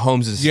and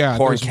Mahomes is pouring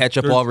there's-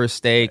 ketchup there's- all over his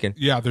steak. And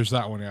Yeah, there's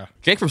that one. Yeah.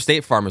 Jake from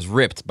State Farm is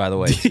ripped, by the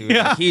way. Too.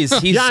 Yeah.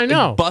 He's Yeah, I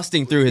know.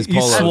 busting through his He's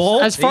polo.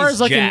 swole? As far He's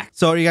as like in, jacked.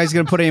 So are you guys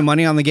going to put any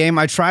money on the game?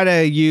 I try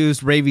to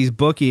use Ravi's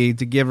bookie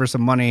to give her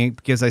some money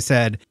because I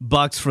said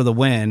Bucks for the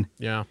win.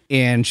 yeah,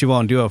 And she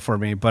won't do it for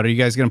me. But are you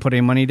guys going to put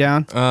any money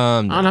down?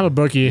 I don't have a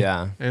bookie.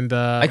 Yeah. and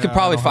I could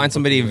probably find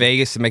somebody in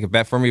Vegas to make a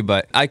bet for me,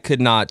 but I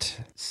could not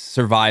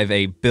survive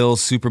a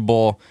Bills Super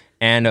Bowl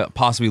and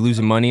possibly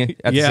losing money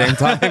at Yeah. the same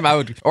time.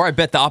 I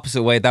bet the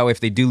opposite way. That way, if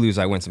they do lose,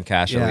 I win some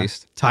cash at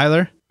least.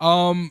 Tyler?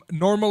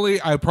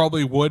 Normally I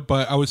probably would,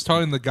 but I was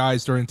telling the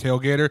guys during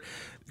Tailgater,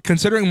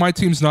 considering my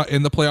team's not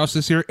in the playoffs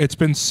this year, it's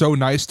been so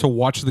nice to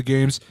watch the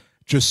games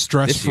just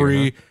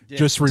stress-free,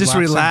 just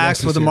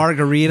relax with a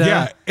margarita.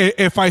 Yeah,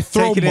 if I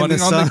throw Take it in money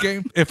the on the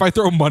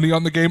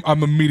sun. game,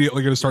 I'm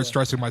immediately going to start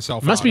stressing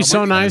myself Must out. be I'm so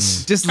like,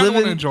 nice. Just Kinda wanna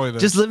living, enjoy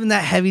this. just living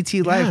that heavy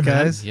tea life,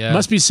 guys. Yeah.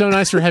 Must be so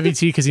nice for Heavy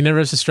T because he never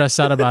has to stress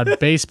out about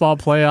baseball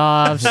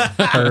playoffs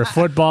or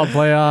football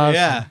playoffs.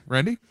 Yeah.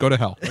 Randy, go to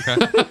hell. Okay.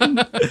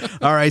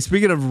 All right.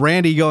 Speaking of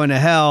Randy going to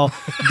hell,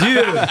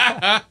 dude,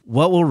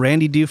 what will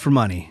Randy do for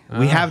money?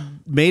 We have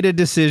made a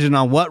decision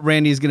on what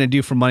Randy's going to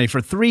do for money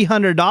for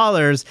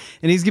 $300,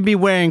 and he's going to be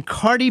wearing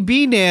Cardi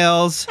B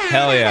nails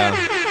Hell yeah.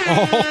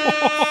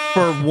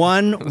 for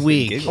 1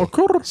 week.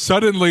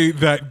 Suddenly,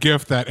 that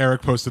GIF that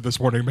Eric posted this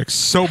morning makes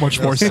so much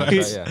more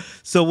sense. Yeah.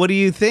 So, what do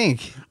you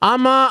think?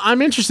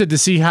 I'm interested to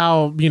see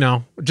how,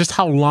 just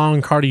how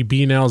long Cardi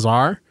B nails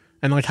are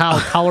and like how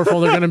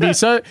colorful they're going to be.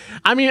 So,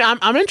 I mean,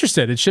 I'm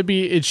interested. It should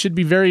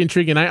be very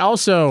intriguing. I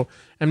also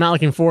am not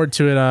looking forward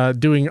to it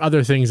doing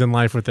other things in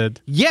life with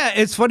it. Yeah,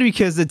 it's funny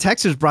because the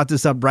Texans brought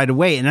this up right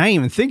away, and I didn't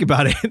even think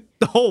about it.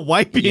 The whole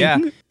wiping. Yeah,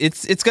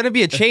 it's going to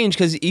be a change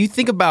because you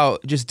think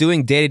about just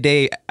doing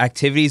day-to-day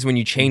activities when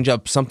you change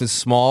up something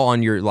small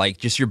on your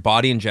just your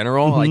body in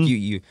general. Like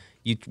you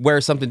wear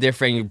something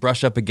different, you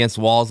brush up against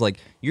walls, like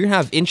you're gonna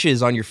have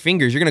inches on your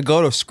fingers. You're gonna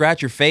go to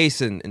scratch your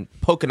face and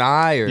poke an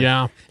eye or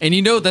And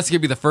that's going to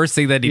be the first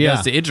thing that he Yeah.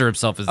 does to injure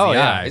himself is the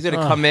yeah, eye. he's gonna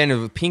come in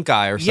with a pink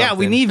eye or something. Yeah,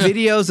 we need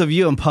videos of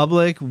you in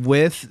public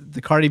with the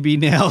Cardi B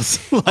nails.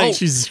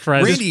 Jesus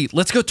Christ. Randy,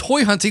 let's go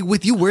toy hunting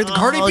with you wearing the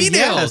Cardi B nails.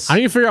 yes. I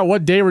need to figure out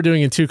what day we're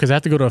doing it too because I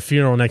have to go to a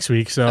funeral next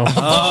week. So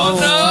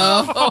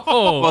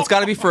Well, it's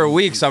got to be for a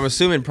week, so I'm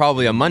assuming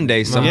probably a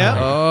Monday. Somewhere. Yeah.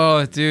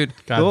 Oh, dude.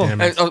 God Cool. damn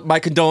it. My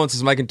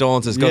condolences. My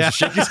condolences. Goes Yeah. to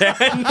shake his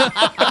hand.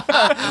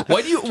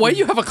 Why do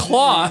you have a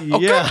claw?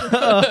 Yeah.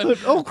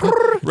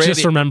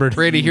 Just remembered.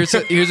 Randy, here's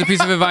a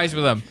piece of advice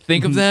for them.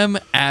 Think of them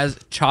as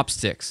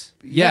chopsticks.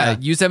 Yeah,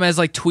 use them as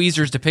like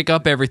tweezers to pick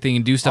up everything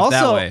and do stuff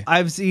that Also, way.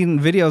 I've seen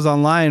videos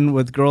online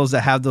with girls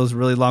that have those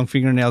really long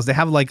fingernails. They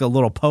have like a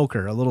little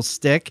poker, a little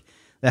stick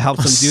that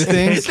helps them do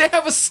things. They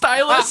have a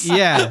stylus.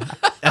 Yeah,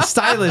 a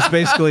stylus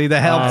basically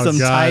that helps Oh, them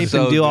God. type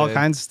So and do all good.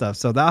 kinds of stuff.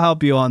 So that'll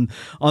help you on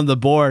the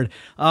board.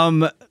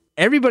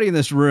 Everybody in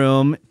this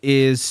room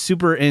is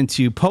super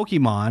into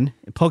Pokemon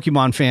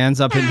fans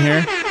up in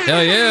here.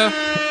 Hell yeah.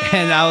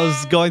 And I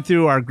was going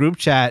through our group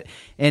chat,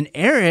 and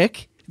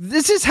Eric,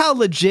 this is how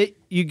legit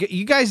you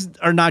guys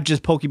are. Not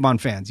just Pokemon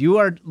fans, you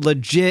are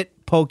legit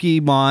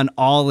Pokemon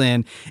all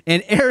in.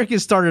 And Eric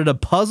has started a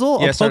puzzle,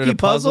 Yeah, a started a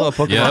puzzle.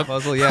 Pokemon Yep.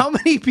 puzzle. Yeah. How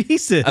many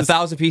pieces?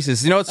 1,000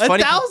 pieces. You know what's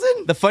funny?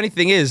 1,000? The funny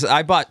thing is,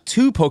 I bought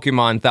 2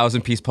 Pokemon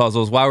 1,000-piece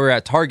puzzles while we were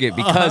at Target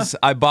because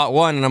I bought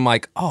one and I'm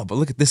like, oh, but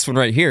look at this one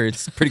right here.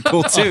 It's pretty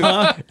cool too.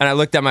 And I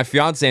looked at my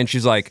fiance and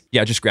she's like,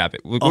 yeah, just grab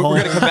it. We're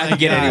going to come back and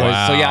get it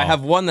anyways. So yeah, I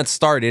have one that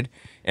started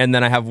and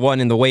then I have one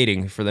in the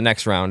waiting for the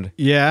next round.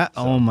 Yeah.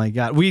 Oh my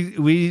God.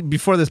 We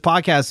before this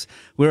podcast,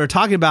 we were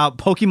talking about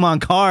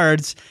Pokemon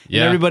cards and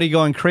Yeah. everybody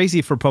going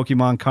crazy for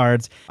Pokemon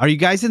cards. Are you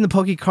guys in the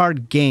Poke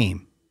card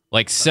game?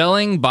 Like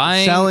selling,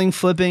 buying. Selling,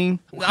 flipping?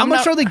 How I'm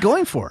much not- are they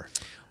going for?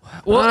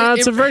 Well,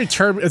 It's a very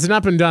it's an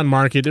up and down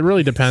market. It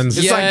really depends.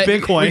 It's Yeah, like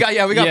Bitcoin. We got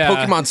Yeah.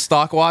 Pokemon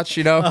Stock Watch,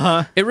 you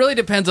know? It really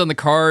depends on the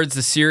cards,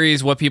 the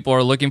series, what people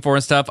are looking for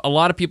and stuff. A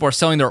lot of people are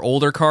selling their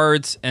older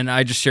cards, and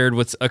I just shared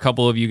with a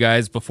couple of you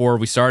guys before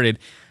we started.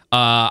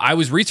 I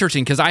was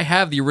researching because I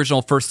have the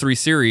original first 3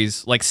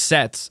 series, like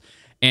sets,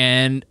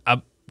 and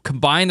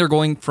combined they're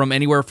going from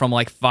anywhere from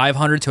like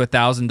 $500 to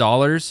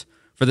 $1,000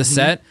 for the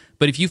set.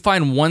 But if you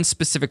find one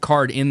specific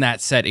card in that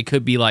set, it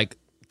could be like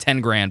 10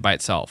 grand by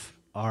itself.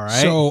 All right.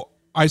 So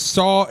I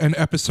saw an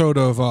episode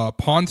of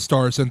Pawn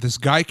Stars, and this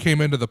guy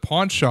came into the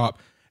pawn shop,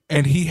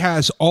 and he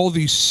has all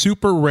these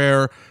super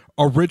rare,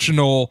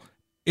 original,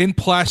 in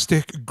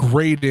plastic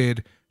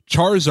graded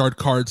Charizard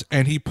cards,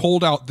 and he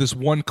pulled out this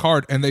one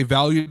card, and they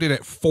valued it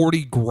at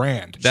 40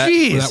 grand for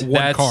that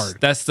one card.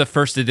 That's the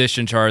first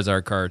edition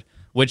Charizard card,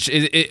 which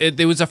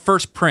it was a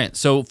first print.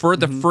 So for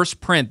the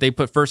first print, they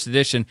put first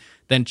edition,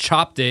 then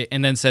chopped it,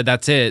 and then said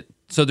that's it.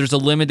 So there's a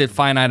limited,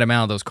 finite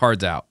amount of those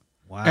cards out.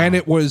 Wow. And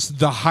it was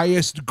the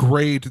highest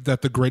grade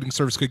that the grading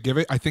service could give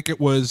it. I think it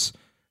was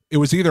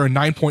either a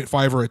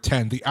 9.5 or a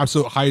 10, the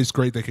absolute highest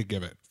grade they could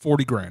give it.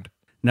 40 grand.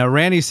 Now,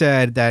 Randy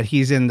said that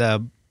he's in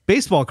the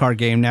baseball card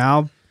game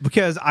now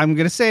because I'm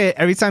going to say it,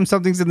 every time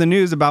something's in the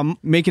news about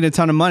making a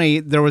ton of money,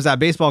 there was that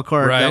baseball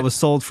card Right. that was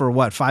sold for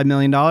what, $5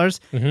 million?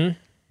 Mm-hmm.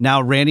 Now,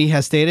 Randy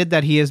has stated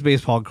that he is a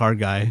baseball card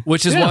guy.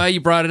 Which is why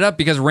you brought it up,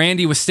 because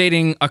Randy was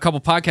stating a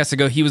couple podcasts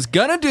ago he was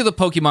gonna do the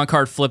Pokemon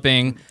card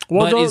flipping,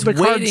 but is the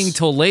cards- waiting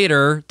till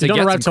later to They don't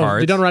get arrive some till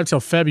cards. they don't arrive till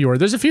February.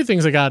 There's a few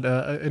things I got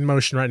in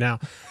motion right now.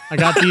 I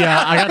got the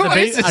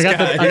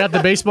I got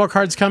the baseball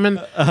cards coming.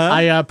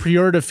 I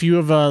pre-ordered a few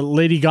of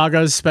Lady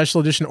Gaga's special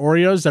edition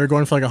Oreos that are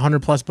going for like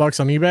 $100+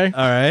 on eBay.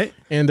 All right.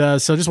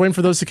 And so just waiting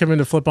for those to come in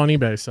to flip on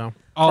eBay. So or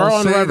I'll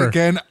on say it wherever.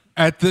 again.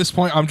 At this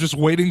point, I'm just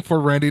waiting for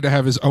Randy to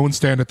have his own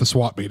stand at the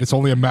swap meet. It's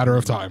only a matter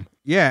of time.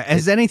 Yeah.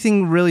 Is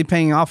anything really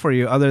paying off for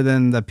you other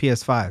than the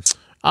PS5s?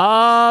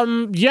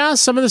 Yeah,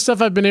 some of the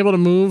stuff I've been able to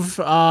move,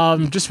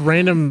 just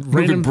random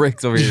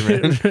bricks over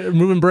here, man.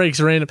 moving breaks,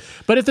 random.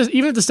 But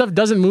even if the stuff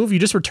doesn't move, you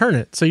just return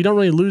it, so you don't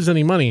really lose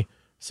any money.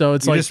 So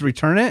it's You like just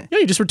return it? yeah,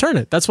 you just return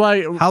it. That's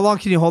why How long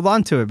can you hold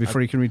on to it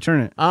before you can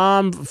return it?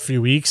 a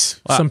few weeks.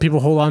 Some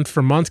people hold on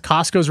for months.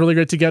 Costco's really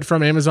good to get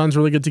from. Amazon's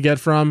really good to get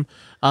from.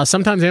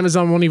 Sometimes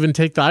Amazon won't even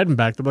take the item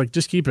back. They're like,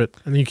 just keep it,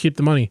 and then you keep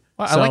the money.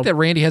 I like that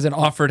Randy hasn't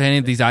offered any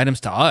of these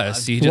items to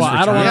us. He just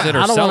I don't returns it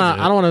or sells it.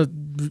 I don't want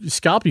to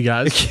scalp you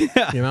guys.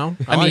 You know,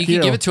 I mean, like you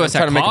can give it to us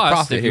trying at to make a cost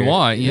profit if you here.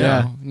 want.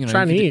 Yeah.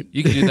 Trying to eat.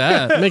 You can do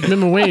that. make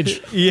minimum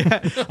wage. Yeah,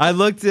 I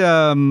looked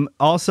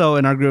also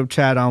in our group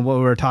chat on what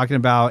we were talking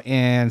about,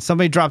 and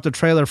somebody dropped a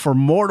trailer for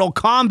Mortal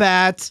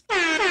Kombat.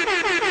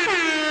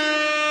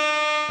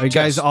 Are you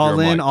guys all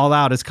in, all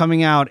out? It's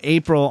coming out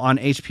April on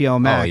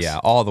HBO Max. Oh yeah,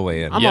 all the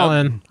way in. I'm Yep. all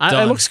in. It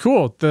Done. looks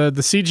cool. The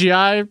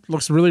CGI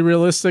looks really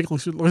realistic.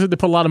 Looks like they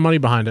put a lot of money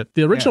behind it.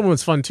 The original one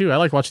was fun too. I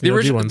like watching the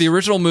OG ones. The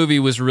original movie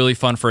was really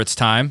fun for its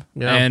time,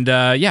 Yeah. and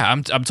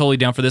I'm totally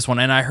down for this one.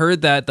 And I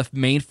heard that the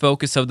main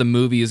focus of the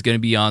movie is going to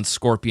be on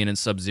Scorpion and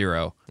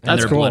Sub-Zero and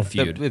That's their cool. blood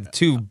feud. The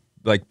two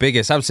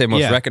biggest, I would say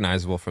most Yeah.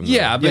 recognizable from.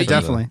 Yeah, the, but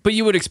definitely. But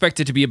you would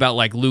expect it to be about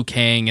like Liu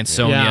Kang and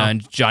Sonya Yeah.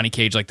 and Johnny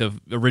Cage, like the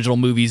original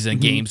movies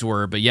and games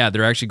were. But yeah,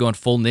 they're actually going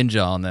full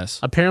ninja on this.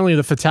 Apparently,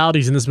 the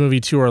fatalities in this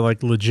movie too are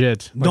like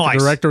legit. Like Nice. The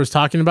director was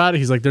talking about it.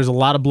 He's like, "There's a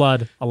lot of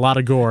blood, a lot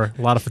of gore,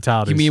 a lot of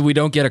fatalities." You mean we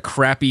don't get a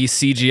crappy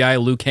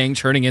CGI Liu Kang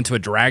turning into a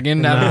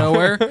dragon out of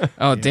nowhere?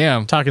 Oh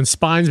damn! talking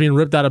spines being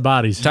ripped out of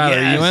bodies? Tyler,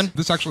 are you in?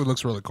 This actually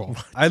looks really cool.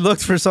 I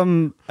looked for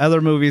some other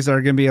movies that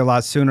are going to be a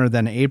lot sooner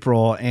than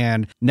April,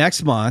 and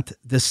next month,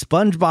 the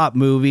SpongeBob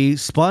movie,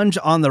 Sponge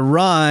on the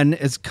Run,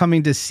 is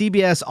coming to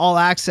CBS All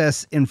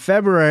Access in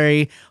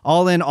February.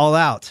 All in, all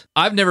out.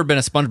 I've never been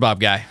a SpongeBob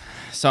guy,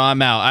 so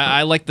I'm out.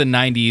 I like the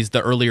 '90s,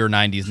 the earlier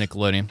 '90s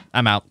Nickelodeon.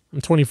 I'm out.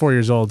 I'm 24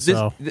 years old,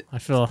 so I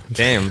feel.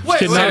 Damn.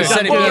 Wait, wait,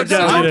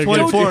 I'm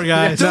 24,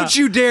 guys. Don't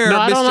you dare, No,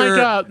 I don't Mr.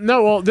 like.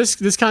 No, well, this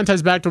kind of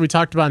ties back to what we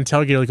talked about in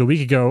Tailgate like a week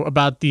ago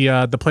about the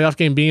playoff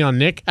game being on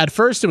Nick. At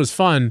first, it was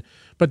fun,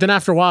 but then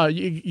after a while,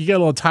 you get a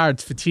little tired,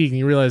 fatigue, and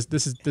you realize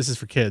this is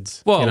for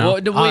kids. Whoa, you know?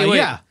 wait.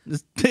 Yeah,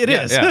 it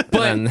is. Yeah,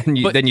 and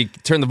then you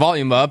turn the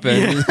volume up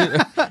and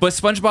But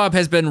SpongeBob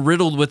has been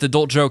riddled with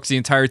adult jokes the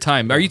entire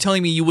time. Are you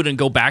telling me you wouldn't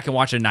go back and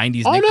watch a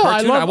 '90s Oh Nick no,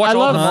 cartoon? watch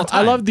all of them all the I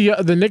time. love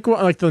the Nick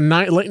one, like the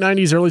late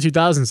 '90s, early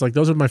 2000s. Like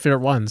those are my favorite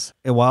ones.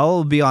 Well,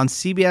 it'll be on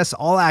CBS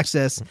All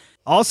Access.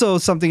 Also,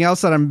 something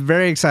else that I'm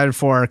very excited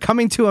for,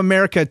 Coming to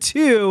America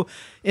 2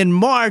 in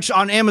March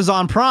on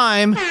Amazon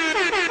Prime.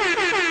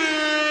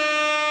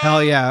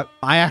 Hell yeah.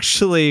 I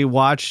actually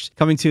watched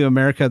Coming to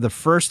America, the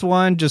first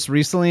one, just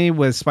recently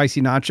with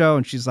Spicy Nacho,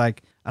 and she's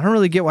like, I don't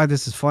really get why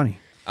this is funny.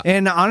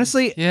 And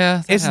honestly, Yeah,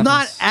 that it's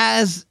not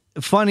happens.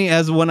 as funny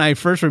as when I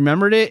first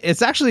remembered it.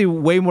 It's actually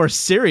way more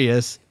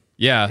serious.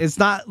 Yeah, It's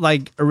not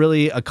like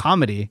really a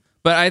comedy.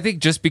 but I think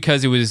just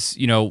because it was,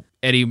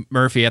 Eddie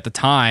Murphy at the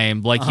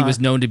time, like he was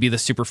known to be the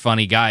super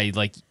funny guy,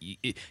 like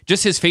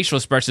just his facial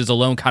expressions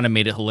alone kind of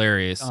made it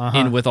hilarious,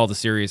 in with all the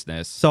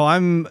seriousness. So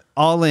I'm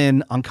all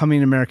in on Coming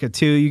to America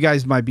 2. You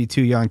guys might be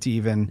too young to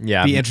even be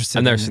interested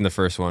I've never in seen it. the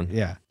first one.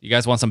 Yeah. You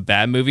guys want some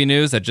bad movie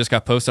news that just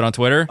got posted on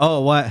Twitter?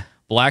 Oh, what?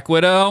 Black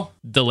Widow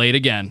delayed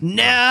again.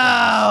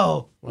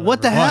 No!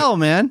 What the hell,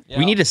 man?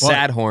 We need a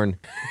sad horn.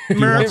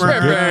 Mer-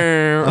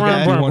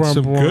 I want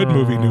some good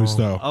movie news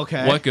though.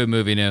 Okay. What good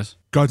movie news?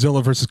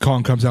 Godzilla vs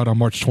Kong comes out on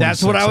March 26th.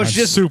 That's what I was I'm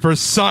just- super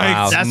psyched.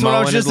 Wow. That's what I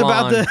was Mowing just his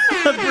about lawn.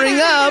 to bring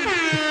up.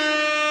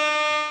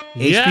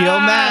 Yes!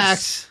 HBO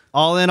Max.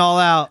 All in, all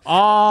out.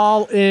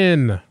 All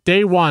in.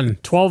 Day one,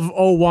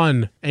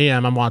 12:01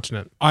 a.m. I'm watching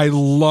it. I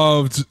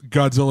loved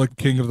Godzilla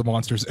King of the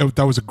Monsters.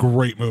 That was a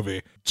great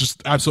movie.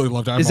 Just absolutely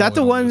loved it. I'm Is that all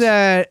the in on one this.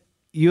 that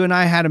you and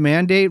I had a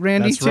mandate,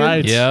 Randy? That's too?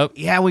 right. Yep.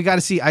 Yeah, we got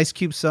to see Ice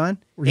Cube's son.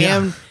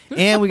 Yeah.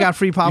 And we got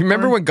free popcorn. You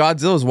remember when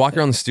Godzilla was walking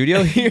around the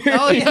studio here?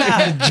 Oh,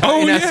 yeah.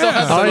 Oh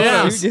yeah. Oh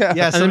yeah. yeah.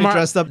 Yeah, somebody Mar-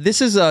 dressed up.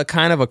 This is a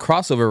kind of a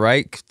crossover,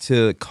 right?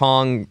 To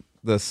Kong,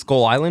 the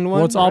Skull Island one?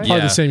 Well, it's all right? part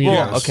of Yeah. the same Well,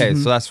 universe. okay,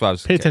 so that's what I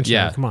was Pay attention.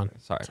 Yeah. Yeah. Come on.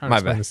 Sorry, Trying to my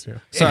explain bad. this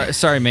to you.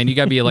 Sorry, man. You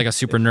gotta be like a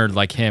super nerd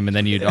like him, and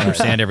then you'd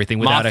understand everything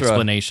without Mothra.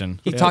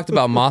 explanation. He talked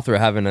about Mothra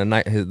having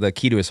the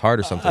key to his heart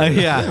or something.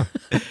 Yeah.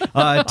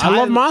 I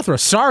love Mothra.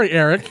 Sorry,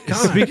 Eric.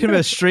 Speaking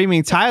of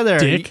streaming, Tyler,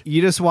 Dick.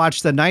 you just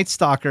watched The Night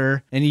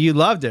Stalker and you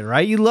loved it,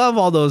 right? You love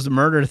all those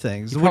murder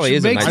things, probably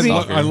is a Night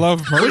Stalker. I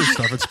love murder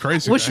stuff. It's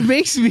crazy. which man.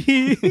 makes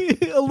me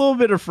a little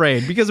bit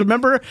afraid because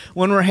remember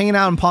when we're hanging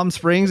out in Palm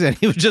Springs and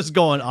he was just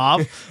going off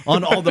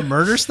on all the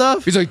murder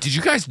stuff? He's like, did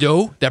you guys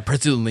know that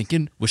President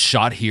Lincoln was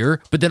shot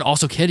here, but then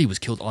also Kennedy was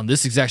killed on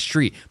this exact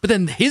street, but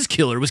then his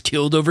killer was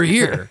killed over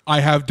here?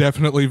 I have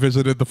definitely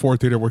visited the Ford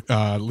Theater where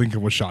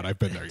Lincoln was shot. I've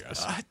been there,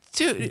 yes.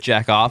 Dude,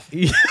 Jack off.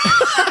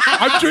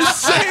 I'm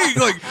just saying,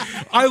 like,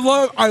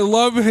 I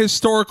love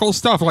historical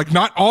stuff. Like,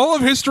 not all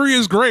of history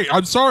is great.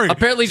 I'm sorry.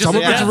 Apparently just some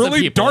of the it's deaths of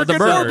really people, dark the and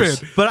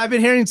murders. morbid. But I've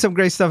been hearing some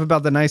great stuff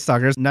about the Night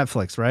Stalkers.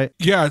 Netflix, right?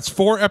 Yeah, it's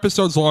 4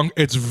 episodes long.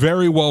 It's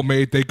very well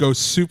made. They go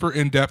super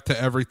in depth to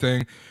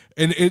everything,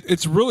 and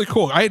it's really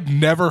cool. I had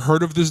never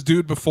heard of this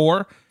dude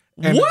before.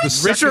 And What? the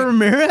second- Richard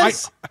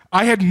Ramirez?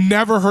 I had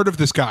never heard of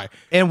this guy.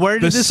 And where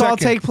did The this all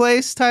second- take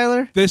place,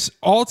 Tyler? This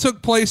all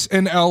took place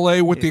in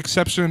LA with the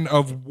exception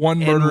of one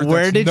murder. And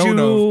where that's did known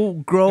you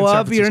of grow in San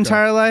up your Francisco.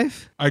 entire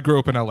life? I grew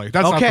up in LA.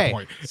 That's not Okay. the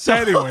point. So-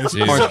 Anyways,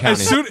 Orange so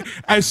County.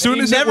 as soon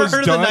You as never it was heard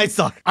of the done, Night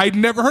Stalker. I'd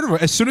never heard of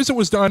it. As soon as it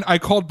was done, I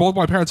called both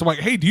my parents. I'm like,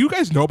 "Hey, do you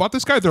guys know about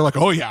this guy?" They're like,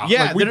 "Oh yeah,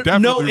 Yeah, like, we they're-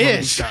 definitely no remember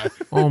ish. this guy."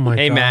 Oh my god.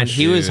 Hey man,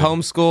 he was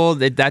homeschooled.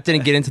 That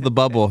didn't get into the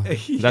bubble.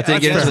 That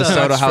didn't get into the That's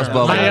Soda fair. House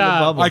bubble.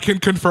 My, I can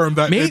confirm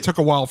that Maybe- it took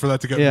a while for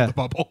that to get Yeah. in the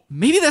bubble.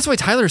 Maybe that's why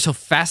Tyler is so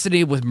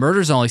fascinated with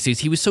murders in all these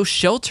states. He was so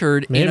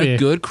sheltered in Maybe. a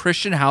good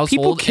Christian household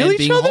People kill and each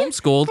being other?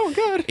 homeschooled. Oh,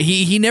 God.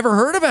 He never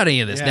heard about any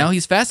of this. Yeah. Now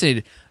he's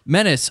fascinated.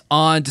 Menace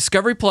on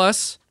Discovery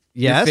Plus.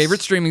 Your Yes.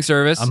 favorite streaming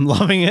service. I'm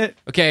loving it.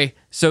 Okay,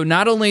 so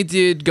not only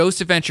did Ghost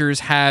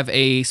Adventures have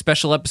a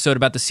special episode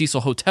about the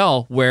Cecil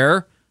Hotel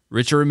where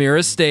Richard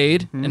Ramirez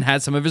stayed and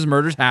had some of his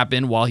murders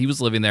happen while he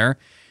was living there,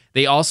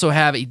 they also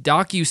have a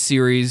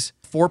docu-series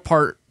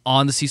 4-part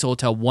on the Cecil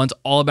Hotel. One's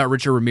all about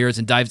Richard Ramirez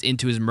and dives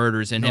into his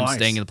murders and him Nice.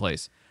 staying in the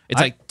place. It's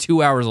like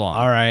 2 hours long.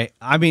 All right.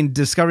 I mean,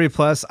 Discovery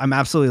Plus, I'm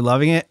absolutely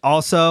loving it.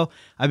 Also,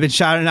 I've been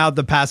shouting out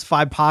the past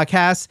 5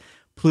 podcasts.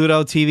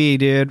 Pluto TV,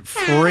 dude.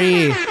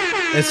 Free.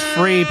 It's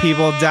free,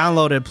 people.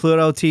 Download it.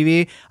 Pluto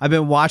TV. I've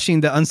been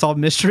watching the Unsolved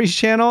Mysteries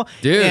channel.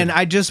 Dude. And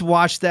I just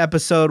watched the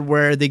episode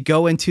where they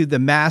go into the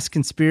mass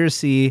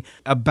conspiracy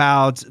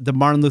about the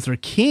Martin Luther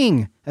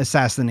King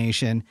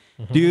assassination.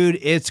 Dude,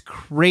 it's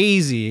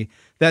crazy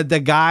that the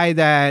guy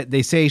that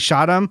they say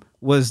shot him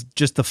was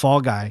just the fall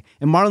guy.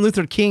 And Martin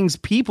Luther King's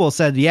people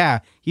said, yeah,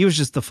 he was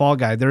just the fall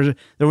guy. There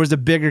was a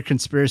bigger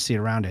conspiracy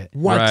around it.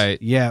 Right.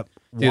 Yeah.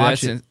 Dude,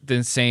 Watch that's it.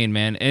 insane,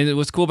 man. And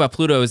what's cool about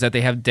Pluto is that they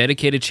have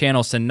dedicated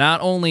channels to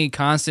not only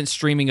constant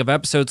streaming of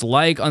episodes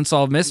like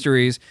Unsolved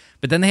Mysteries,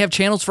 but then they have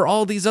channels for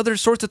all these other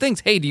sorts of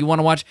things. Hey, do you want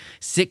to watch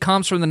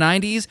sitcoms from the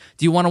 90s?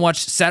 Do you want to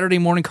watch Saturday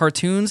morning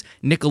cartoons,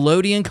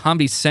 Nickelodeon,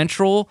 Comedy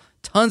Central?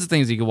 Tons of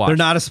things you can watch. They're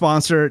not a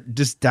sponsor.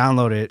 Just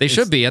download it. They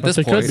should be at this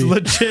they could point. be.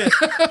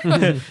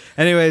 Legit.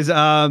 Anyways,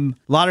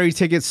 lottery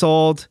tickets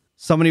sold.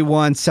 Somebody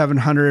won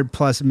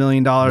 $700+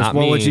 million. Not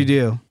What me. would you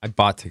do? I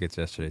bought tickets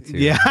yesterday too.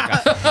 Yeah.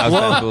 I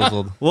was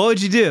bamboozled. What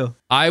would you do?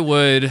 I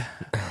would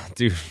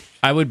Dude.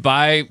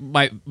 buy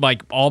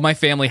all my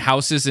family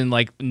houses in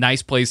like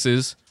nice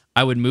places.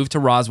 I would move to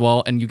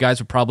Roswell, and you guys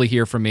would probably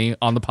hear from me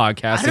on the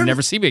podcast and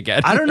never see me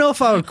again. I don't know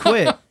if I would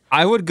quit.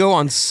 I would go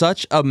on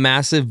such a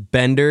massive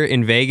bender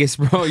in Vegas,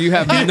 bro. You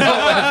have no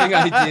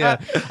effing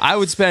idea. I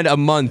would spend a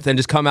month and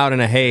just come out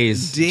in a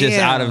haze, just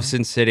Damn. out of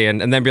Sin City,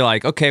 and then be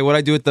like, okay, what do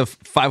I do with the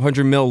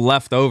 500 mil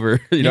left over?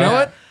 You know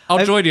what?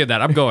 I'll join you in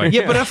that. I'm going.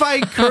 Yeah, but if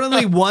I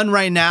currently won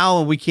right now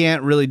and we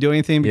can't really do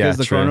anything because Yeah, of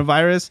the true.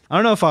 coronavirus, I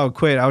don't know if I would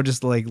quit. I would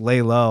just like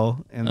lay low.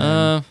 And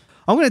then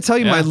I'm going to tell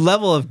you my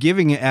level of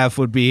giving an F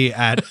would be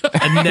at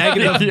a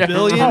negative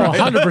billion. Oh,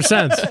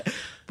 100%.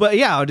 But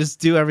yeah, I'll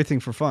just do everything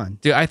for fun.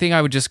 Dude, I think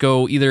I would just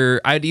go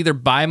I'd either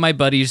buy my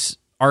buddy's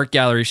art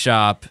gallery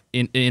shop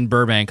in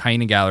Burbank,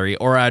 Hyena Gallery,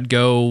 or I'd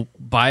go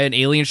buy an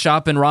alien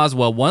shop in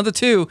Roswell, one of the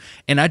two,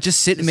 and I'd just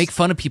sit and make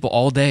fun of people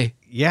all day.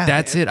 Yeah.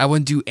 That's it. I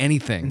wouldn't do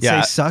anything.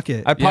 Say suck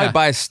it. I'd probably Yeah.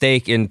 buy a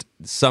stake in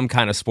some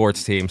kind of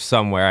sports team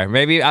somewhere.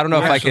 Maybe I don't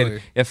know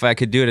Actually. if I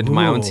could do it into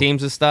my own Ooh.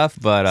 teams and stuff,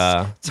 but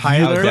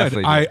Tyler? I would Good.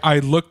 definitely do it. I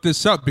looked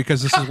this up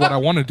because this is what I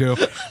want to do.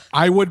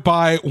 I would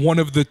buy one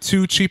of the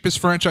 2 cheapest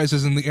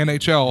franchises in the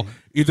NHL,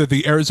 either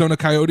the Arizona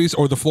Coyotes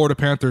or the Florida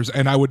Panthers,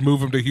 and I would move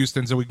them to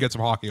Houston so we get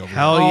some hockey over here.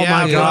 Hell Oh yeah,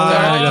 my brother.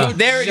 God.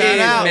 There it Shout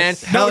is, out. man.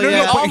 Hell No,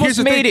 yeah. but Almost here's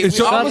the made thing. it.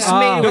 So- We almost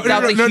made it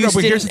without the but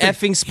Houston here's the thing.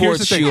 effing Here's sports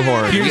the thing.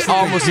 shoehorn. Here's We the thing.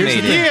 almost Here's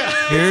made the it.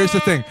 thing. Here's the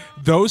thing.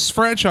 Those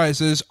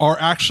franchises are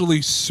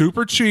actually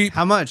super cheap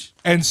How much?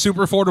 and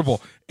super affordable.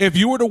 If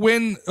you were to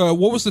win,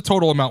 what was the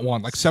total amount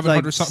won? Like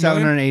 700 Like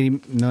something million?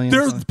 780 million.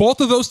 They're,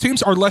 both of those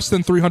teams are less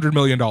than $300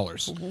 million. Why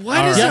does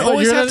right. it Yeah, but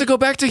always you're have not- to go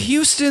back to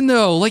Houston,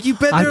 though? Like, you've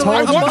been I there told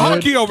like I a want you, month.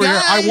 hockey over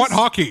here. I Guys. want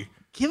hockey.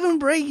 Give him a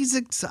break. He's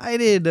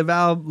excited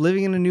about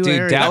living in a new Dude,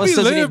 area. Dallas Let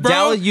me doesn't live, get- bro.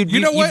 Dallas, you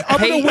know what? I'm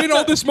going to win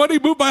all this money,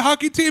 move my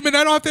hockey team, and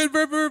I don't have to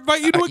ever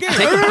invite you to a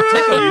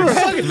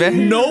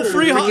game. No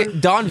free hot.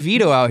 Get Don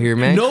Vito out here,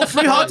 man. No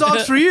free hot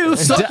dogs for you.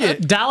 Suck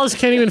it. Dallas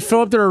can't even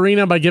fill up their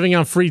arena by giving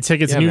out free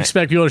tickets, and you man.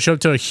 expect people to show up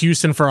to a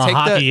Houston for a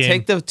hockey game.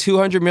 Take the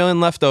 200 million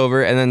left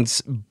over and then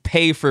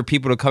pay for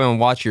people to come and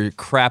watch your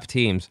crap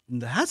teams.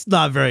 That's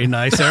not very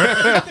nice,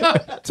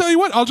 Eric. Tell you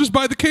what, I'll just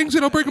buy the Kings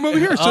and I'll bring them over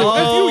here. So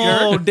Oh, if you,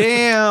 Eric.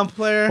 damn.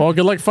 Tyler. Well,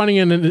 good luck finding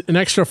an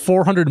extra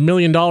 $400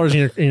 million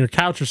in your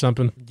couch or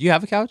something. Do you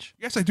have a couch?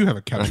 Yes, I do have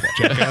a couch.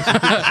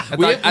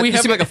 Jackass. You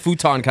seem like a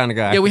futon kind of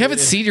guy. Yeah, we haven't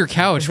seen your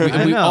couch.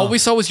 All we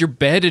saw was your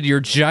bed and your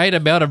giant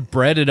amount of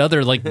bread and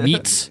other like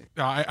meats.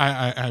 No,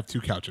 I have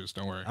 2 couches.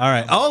 Don't worry. All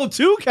right. Oh,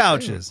 2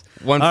 couches.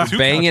 One for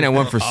banging and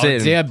one for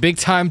sitting. Yeah, big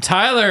time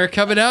Tyler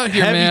coming out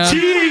here, man.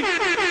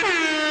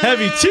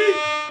 Heavy tea.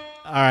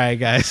 All right,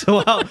 guys.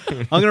 Well, I'm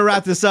going to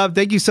wrap this up.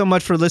 Thank you so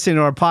much for listening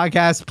to our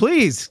podcast.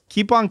 Please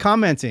keep on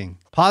commenting,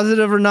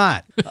 positive or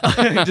not.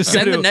 Just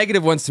Send the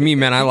negative ones to me,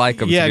 man. I like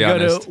them, to be go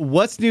honest. to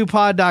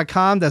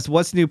what'snewpod.com. That's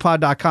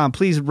what'snewpod.com.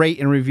 Please rate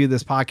and review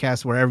this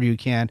podcast wherever you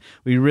can.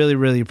 We really,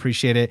 really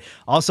appreciate it.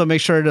 Also,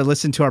 make sure to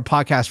listen to our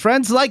podcast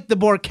friends like the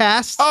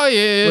Bortcast. Oh,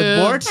 yeah.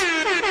 With Bort.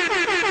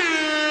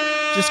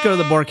 Just go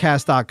to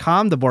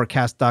thebortcast.com,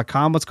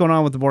 thebortcast.com. What's going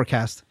on with the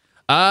Bortcast?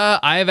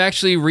 I have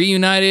actually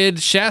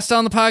reunited Shasta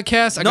on the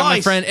podcast. I got my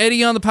friend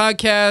Eddie on the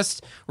podcast.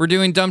 We're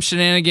doing dumb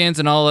shenanigans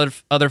and all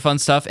of other fun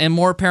stuff and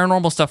more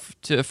paranormal stuff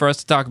for us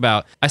to talk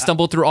about. I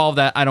stumbled through all of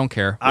that. I don't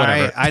care. Whatever. All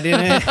right, I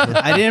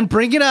didn't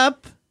bring it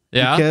up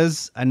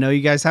because I know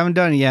you guys haven't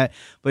done it yet.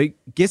 But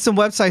get some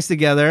websites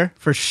together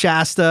for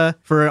Shasta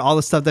for all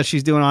the stuff that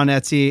she's doing on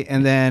Etsy,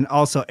 and then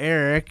also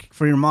Eric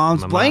for your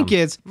mom's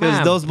blankets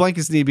because those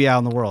blankets need to be out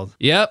in the world.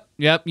 Yep.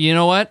 You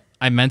know what?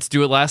 I meant to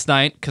do it last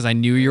night because I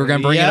knew you were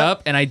going to bring it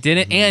up, and I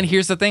didn't. And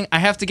here's the thing. I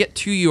have to get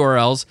 2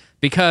 URLs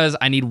because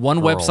I need one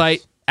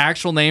website,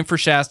 actual name for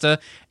Shasta,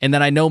 and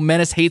then I know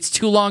Menace hates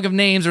too long of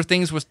names or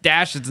things with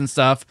dashes and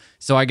stuff,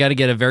 so I got to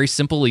get a very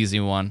simple, easy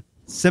one.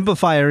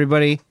 Simplify,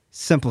 everybody.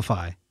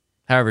 Simplify.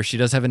 However, she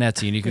does have an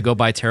Etsy, and you can go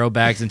buy tarot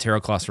bags and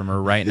tarot cloths from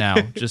her right now.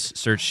 Just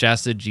search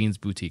Shasta Jeans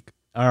Boutique.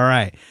 All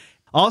right.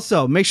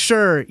 Also, make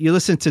sure you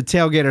listen to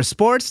Tailgater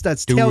Sports.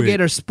 That's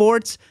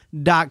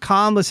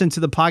tailgatersports.com. Listen to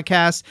the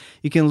podcast.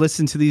 You can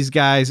listen to these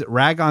guys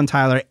rag on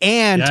Tyler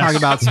and talk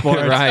about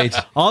sports. Right.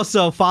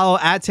 Also, follow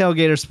at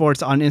Tailgater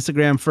Sports on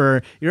Instagram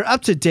for your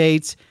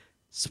up-to-date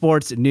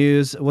sports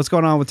news. What's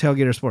going on with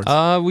Tailgater Sports?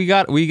 We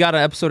got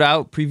an episode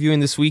out previewing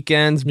this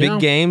weekend's big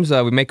games.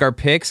 We make our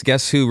picks.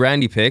 Guess who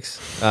Randy picks?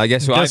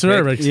 Guess who I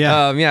picked?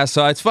 Yeah.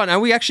 So it's fun.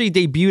 And we actually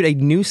debuted a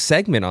new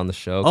segment on the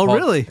show.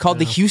 Really? Called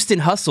the Houston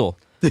Hustle.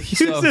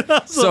 Hustle.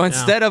 So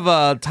instead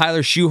of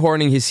Tyler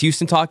shoehorning his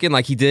Houston talking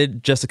like he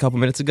did just a couple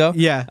minutes ago,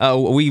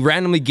 we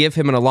randomly give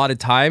him an allotted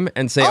time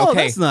and say,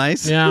 okay, that's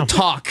nice.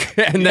 Talk.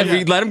 And then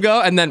we let him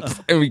go and then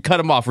and we cut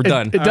him off. We're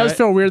done. It does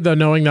feel weird, though,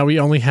 knowing that we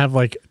only have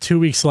like 2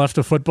 weeks left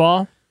of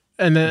football.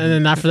 And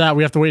then after that,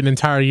 we have to wait an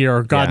entire year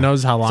or God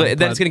knows how long. So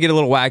then it's going to get a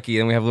little wacky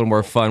and we have a little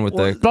more fun with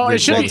the... Well,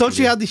 don't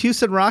you have the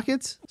Houston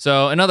Rockets?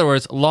 So in other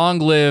words, long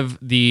live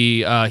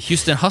the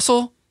Houston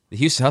Hustle. The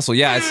Houston Hustle,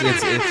 yeah.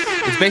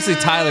 It's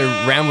basically Tyler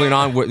rambling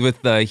on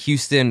with the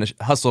Houston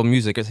Hustle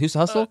music. Is Houston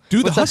Hustle?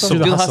 Do the hustle. Do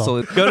the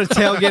hustle. Go to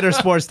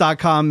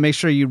tailgatersports.com. Make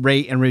sure you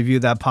rate and review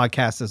that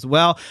podcast as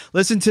well.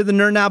 Listen to the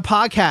Nerd Now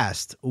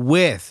podcast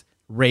with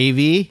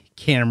Ravy,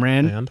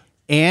 Cameron,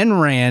 and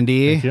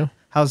Randy. Thank you.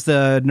 How's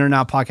the Nerd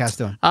Now podcast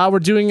doing? We're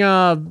doing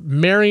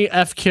Mary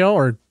F. Kill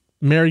or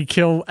Mary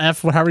Kill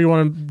F, whatever you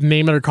want to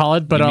name it or call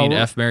it. But You mean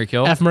F, Mary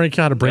Kill? F, Mary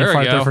Kill. I had a brain There we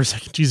fart there go. for a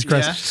second. Jesus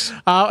Christ.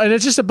 And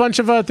it's just a bunch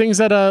of things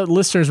that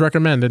listeners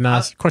recommend and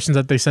questions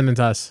that they send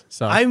into us.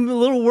 So I'm a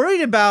little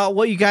worried about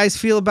what you guys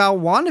feel about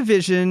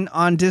WandaVision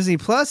on Disney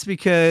Plus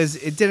because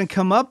it didn't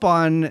come up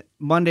on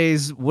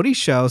Monday's Woody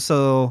Show.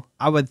 So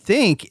I would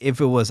think if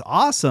it was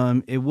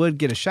awesome, it would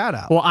get a shout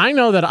out. Well, I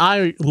know that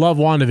I love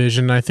WandaVision.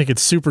 And I think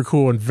it's super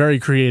cool and very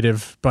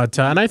creative. But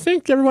and I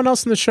think everyone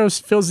else in the show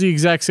feels the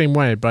exact same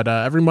way. But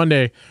every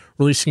Monday,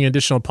 releasing an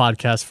additional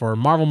podcast for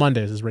Marvel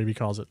Mondays, as Raby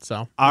calls it.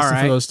 So listen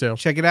for those two.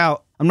 Check it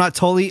out. I'm not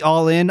totally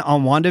all in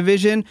on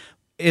WandaVision.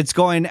 It's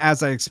going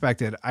as I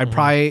expected.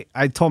 I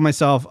told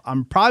myself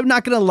I'm probably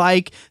not going to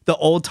like the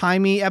old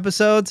timey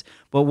episodes,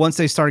 but once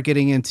they start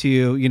getting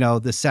into,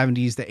 the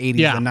 70s, the 80s,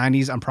 the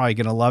 90s, I'm probably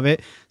going to love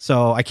it.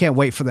 So I can't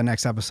wait for the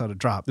next episode to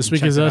drop. This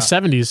week is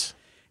 70s.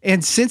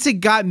 And since it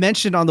got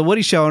mentioned on the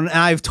Woody Show, and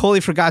I've totally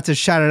forgot to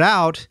shout it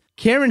out,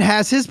 Cameron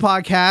has his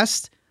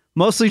podcast,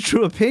 Mostly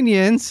True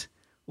Opinions,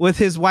 with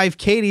his wife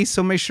Katie.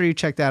 So make sure you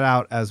check that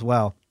out as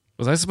well.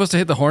 Was I supposed to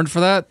hit the horn for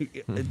that?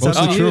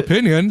 Mostly True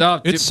Opinion.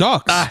 No, it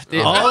sucks.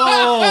 Hold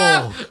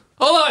on.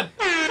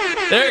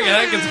 There you go.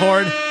 That gets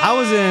horned.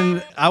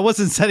 I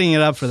wasn't setting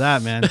it up for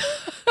that, man.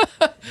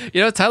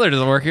 You know, Tyler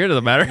doesn't work here.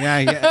 Doesn't matter.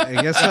 Yeah,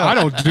 I guess so. I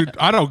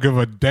don't give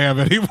a damn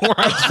anymore.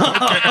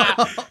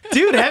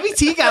 Dude, Heavy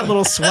T got a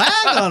little swag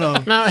on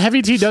him. Now,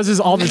 Heavy T does this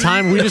all the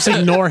time. We just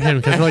ignore him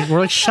because we're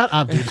like, shut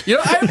up, dude. You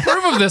know, I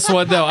approve of this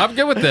one though. I'm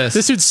good with this.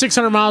 This dude's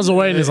 600 miles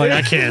away and he's like,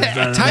 I can't.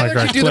 Tyler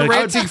can do the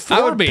ranting I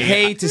for would me.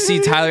 pay to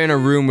see Tyler in a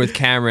room with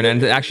Cameron and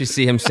to actually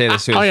see him say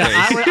this to his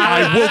face.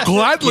 I will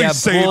gladly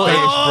say bullish,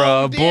 that.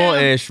 bro.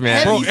 Bullish,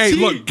 man. Bro, hey,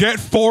 look, get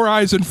 4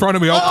 eyes in front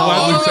of me. I'll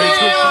gladly say it.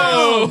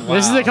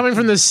 This is coming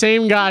from the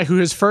same guy who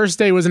his first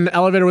day was in an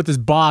elevator with his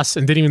boss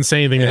and didn't even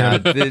say anything to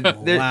him.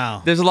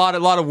 Wow. There's a lot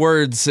of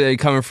words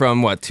coming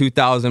from what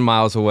 2,000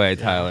 miles away,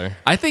 Tyler.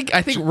 I think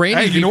Randy.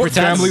 Hey, you know what?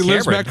 Family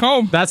lives back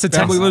home. That's a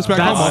family lives back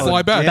home. I'll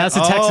fly back. That's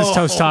a Texas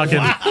toast talking.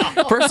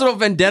 Personal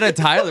vendetta,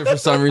 Tyler. For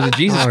some reason,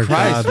 Jesus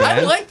Christ, I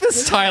man! like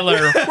this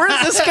Tyler.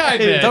 Where's this guy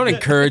been? Don't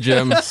encourage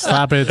him.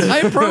 Stop it. I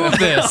approve of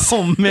this.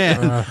 Oh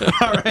man!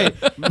 All right,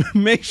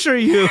 make sure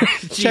you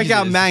check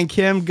out Jesus. Matt and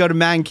Kim. Go to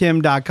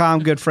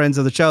mattandkim.com. Good friends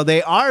of the show.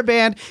 They are a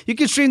band. You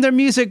can stream their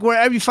music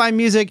wherever you find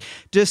music.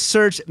 Just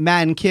search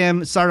Matt and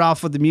Kim. Start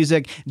off with the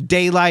music,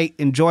 Daylight.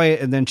 Enjoy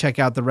it, and then check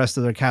out the rest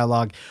of their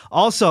catalog.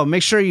 Also,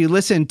 make sure you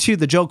listen to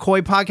the Joe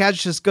Coy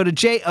podcast. Just go to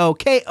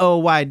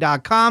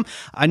JOKOY.com.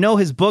 I know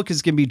his book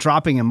is going to be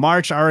dropping in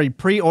March. I already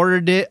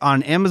pre-ordered it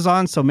on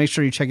Amazon, so make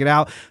sure you check it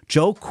out.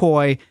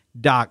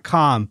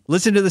 JoeCoy.com.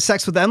 Listen to the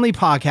Sex with Emily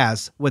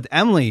podcast with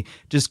Emily.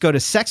 Just go to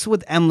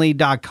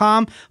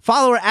sexwithemily.com.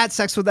 Follow her at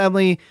Sex with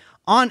Emily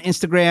on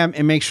Instagram,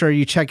 and make sure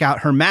you check out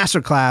her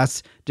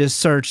masterclass. Just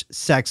search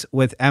Sex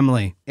with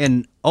Emily.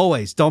 And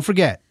always, don't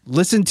forget,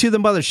 listen to The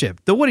Mothership,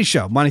 The Woody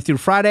Show, Monday through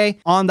Friday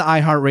on the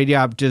iHeartRadio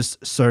app.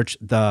 Just search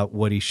The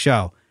Woody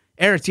Show.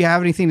 Eric, do you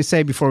have anything to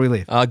say before we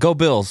leave? Go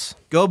Bills.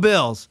 Go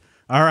Bills.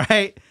 All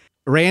right.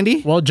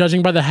 Randy? Well,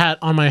 judging by the hat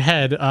on my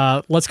head,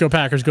 let's go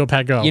Packers, go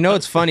Pack, go. You know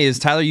what's funny is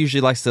Tyler usually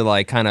likes to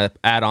like kind of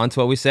add on to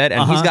what we said,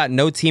 and he's got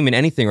no team in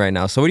anything right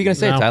now. So what are you gonna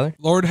say, No. Tyler?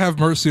 Lord have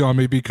mercy on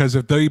me, because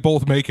if they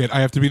both make it,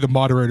 I have to be the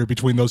moderator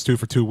between those two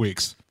for 2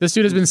 weeks. This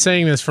dude has been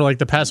saying this for like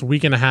the past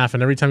week and a half,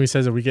 and every time he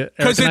says it, Eric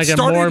Because and I it's get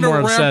more starting and to more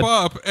ramp upset.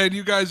 up, and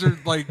you guys are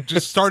like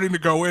just starting to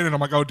go in, and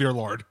I'm like, oh dear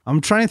Lord. I'm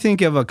trying to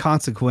think of a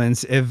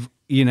consequence if,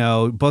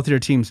 both of your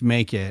teams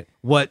make it,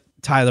 what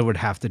Tyler would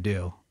have to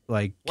do.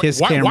 Like kiss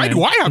Cameron. Why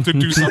do I have to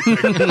do something?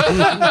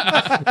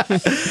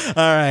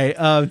 All right.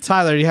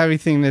 Tyler, do you have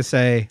anything to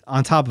say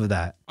on top of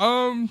that?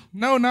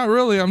 No, not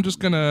really. I'm just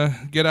gonna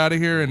get out of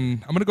here,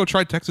 and I'm gonna go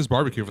try Texas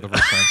barbecue for the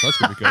first time. So that's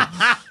gonna be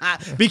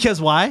good Because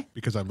why?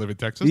 because I live in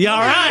Texas. Yeah, all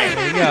right.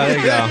 Yeah, there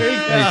you go.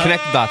 You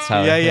connect the dots,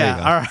 Tyler. Yeah, There you yeah.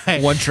 go. All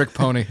right. One trick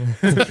pony.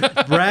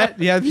 Brett,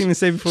 do you have anything to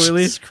say before we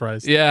leave? Jesus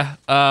Christ. Yeah.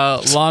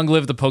 Long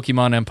live the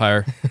Pokemon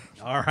Empire.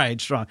 All right,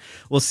 strong.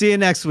 We'll see you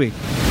next week.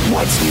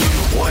 What's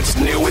new? What's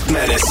new with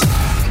Menace?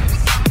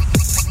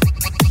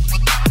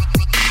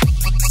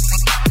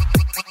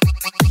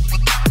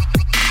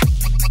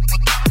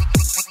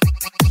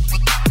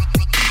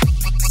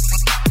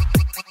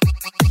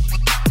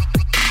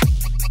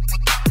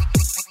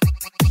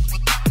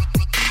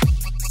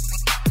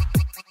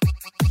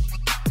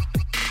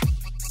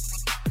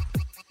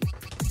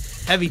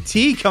 Heavy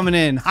T coming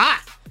in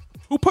hot.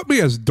 Who put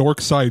me as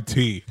Dorkside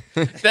T?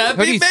 That'd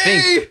Who do you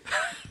think?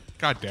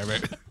 God damn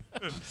it!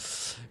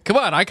 Come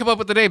on, I come up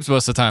with the names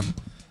most of the time.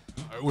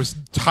 It was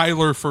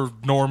Tyler for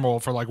normal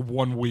for like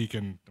 1 week,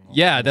 and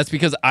Yeah, that's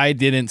because I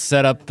didn't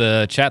set up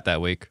the chat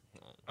that week.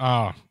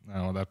 no,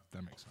 that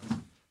makes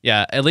sense.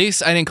 Yeah, at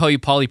least I didn't call you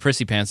Polly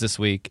Prissy Pants this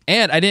week,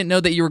 and I didn't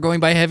know that you were going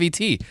by Heavy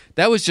T.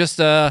 That was just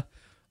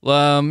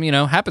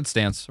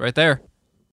happenstance right there.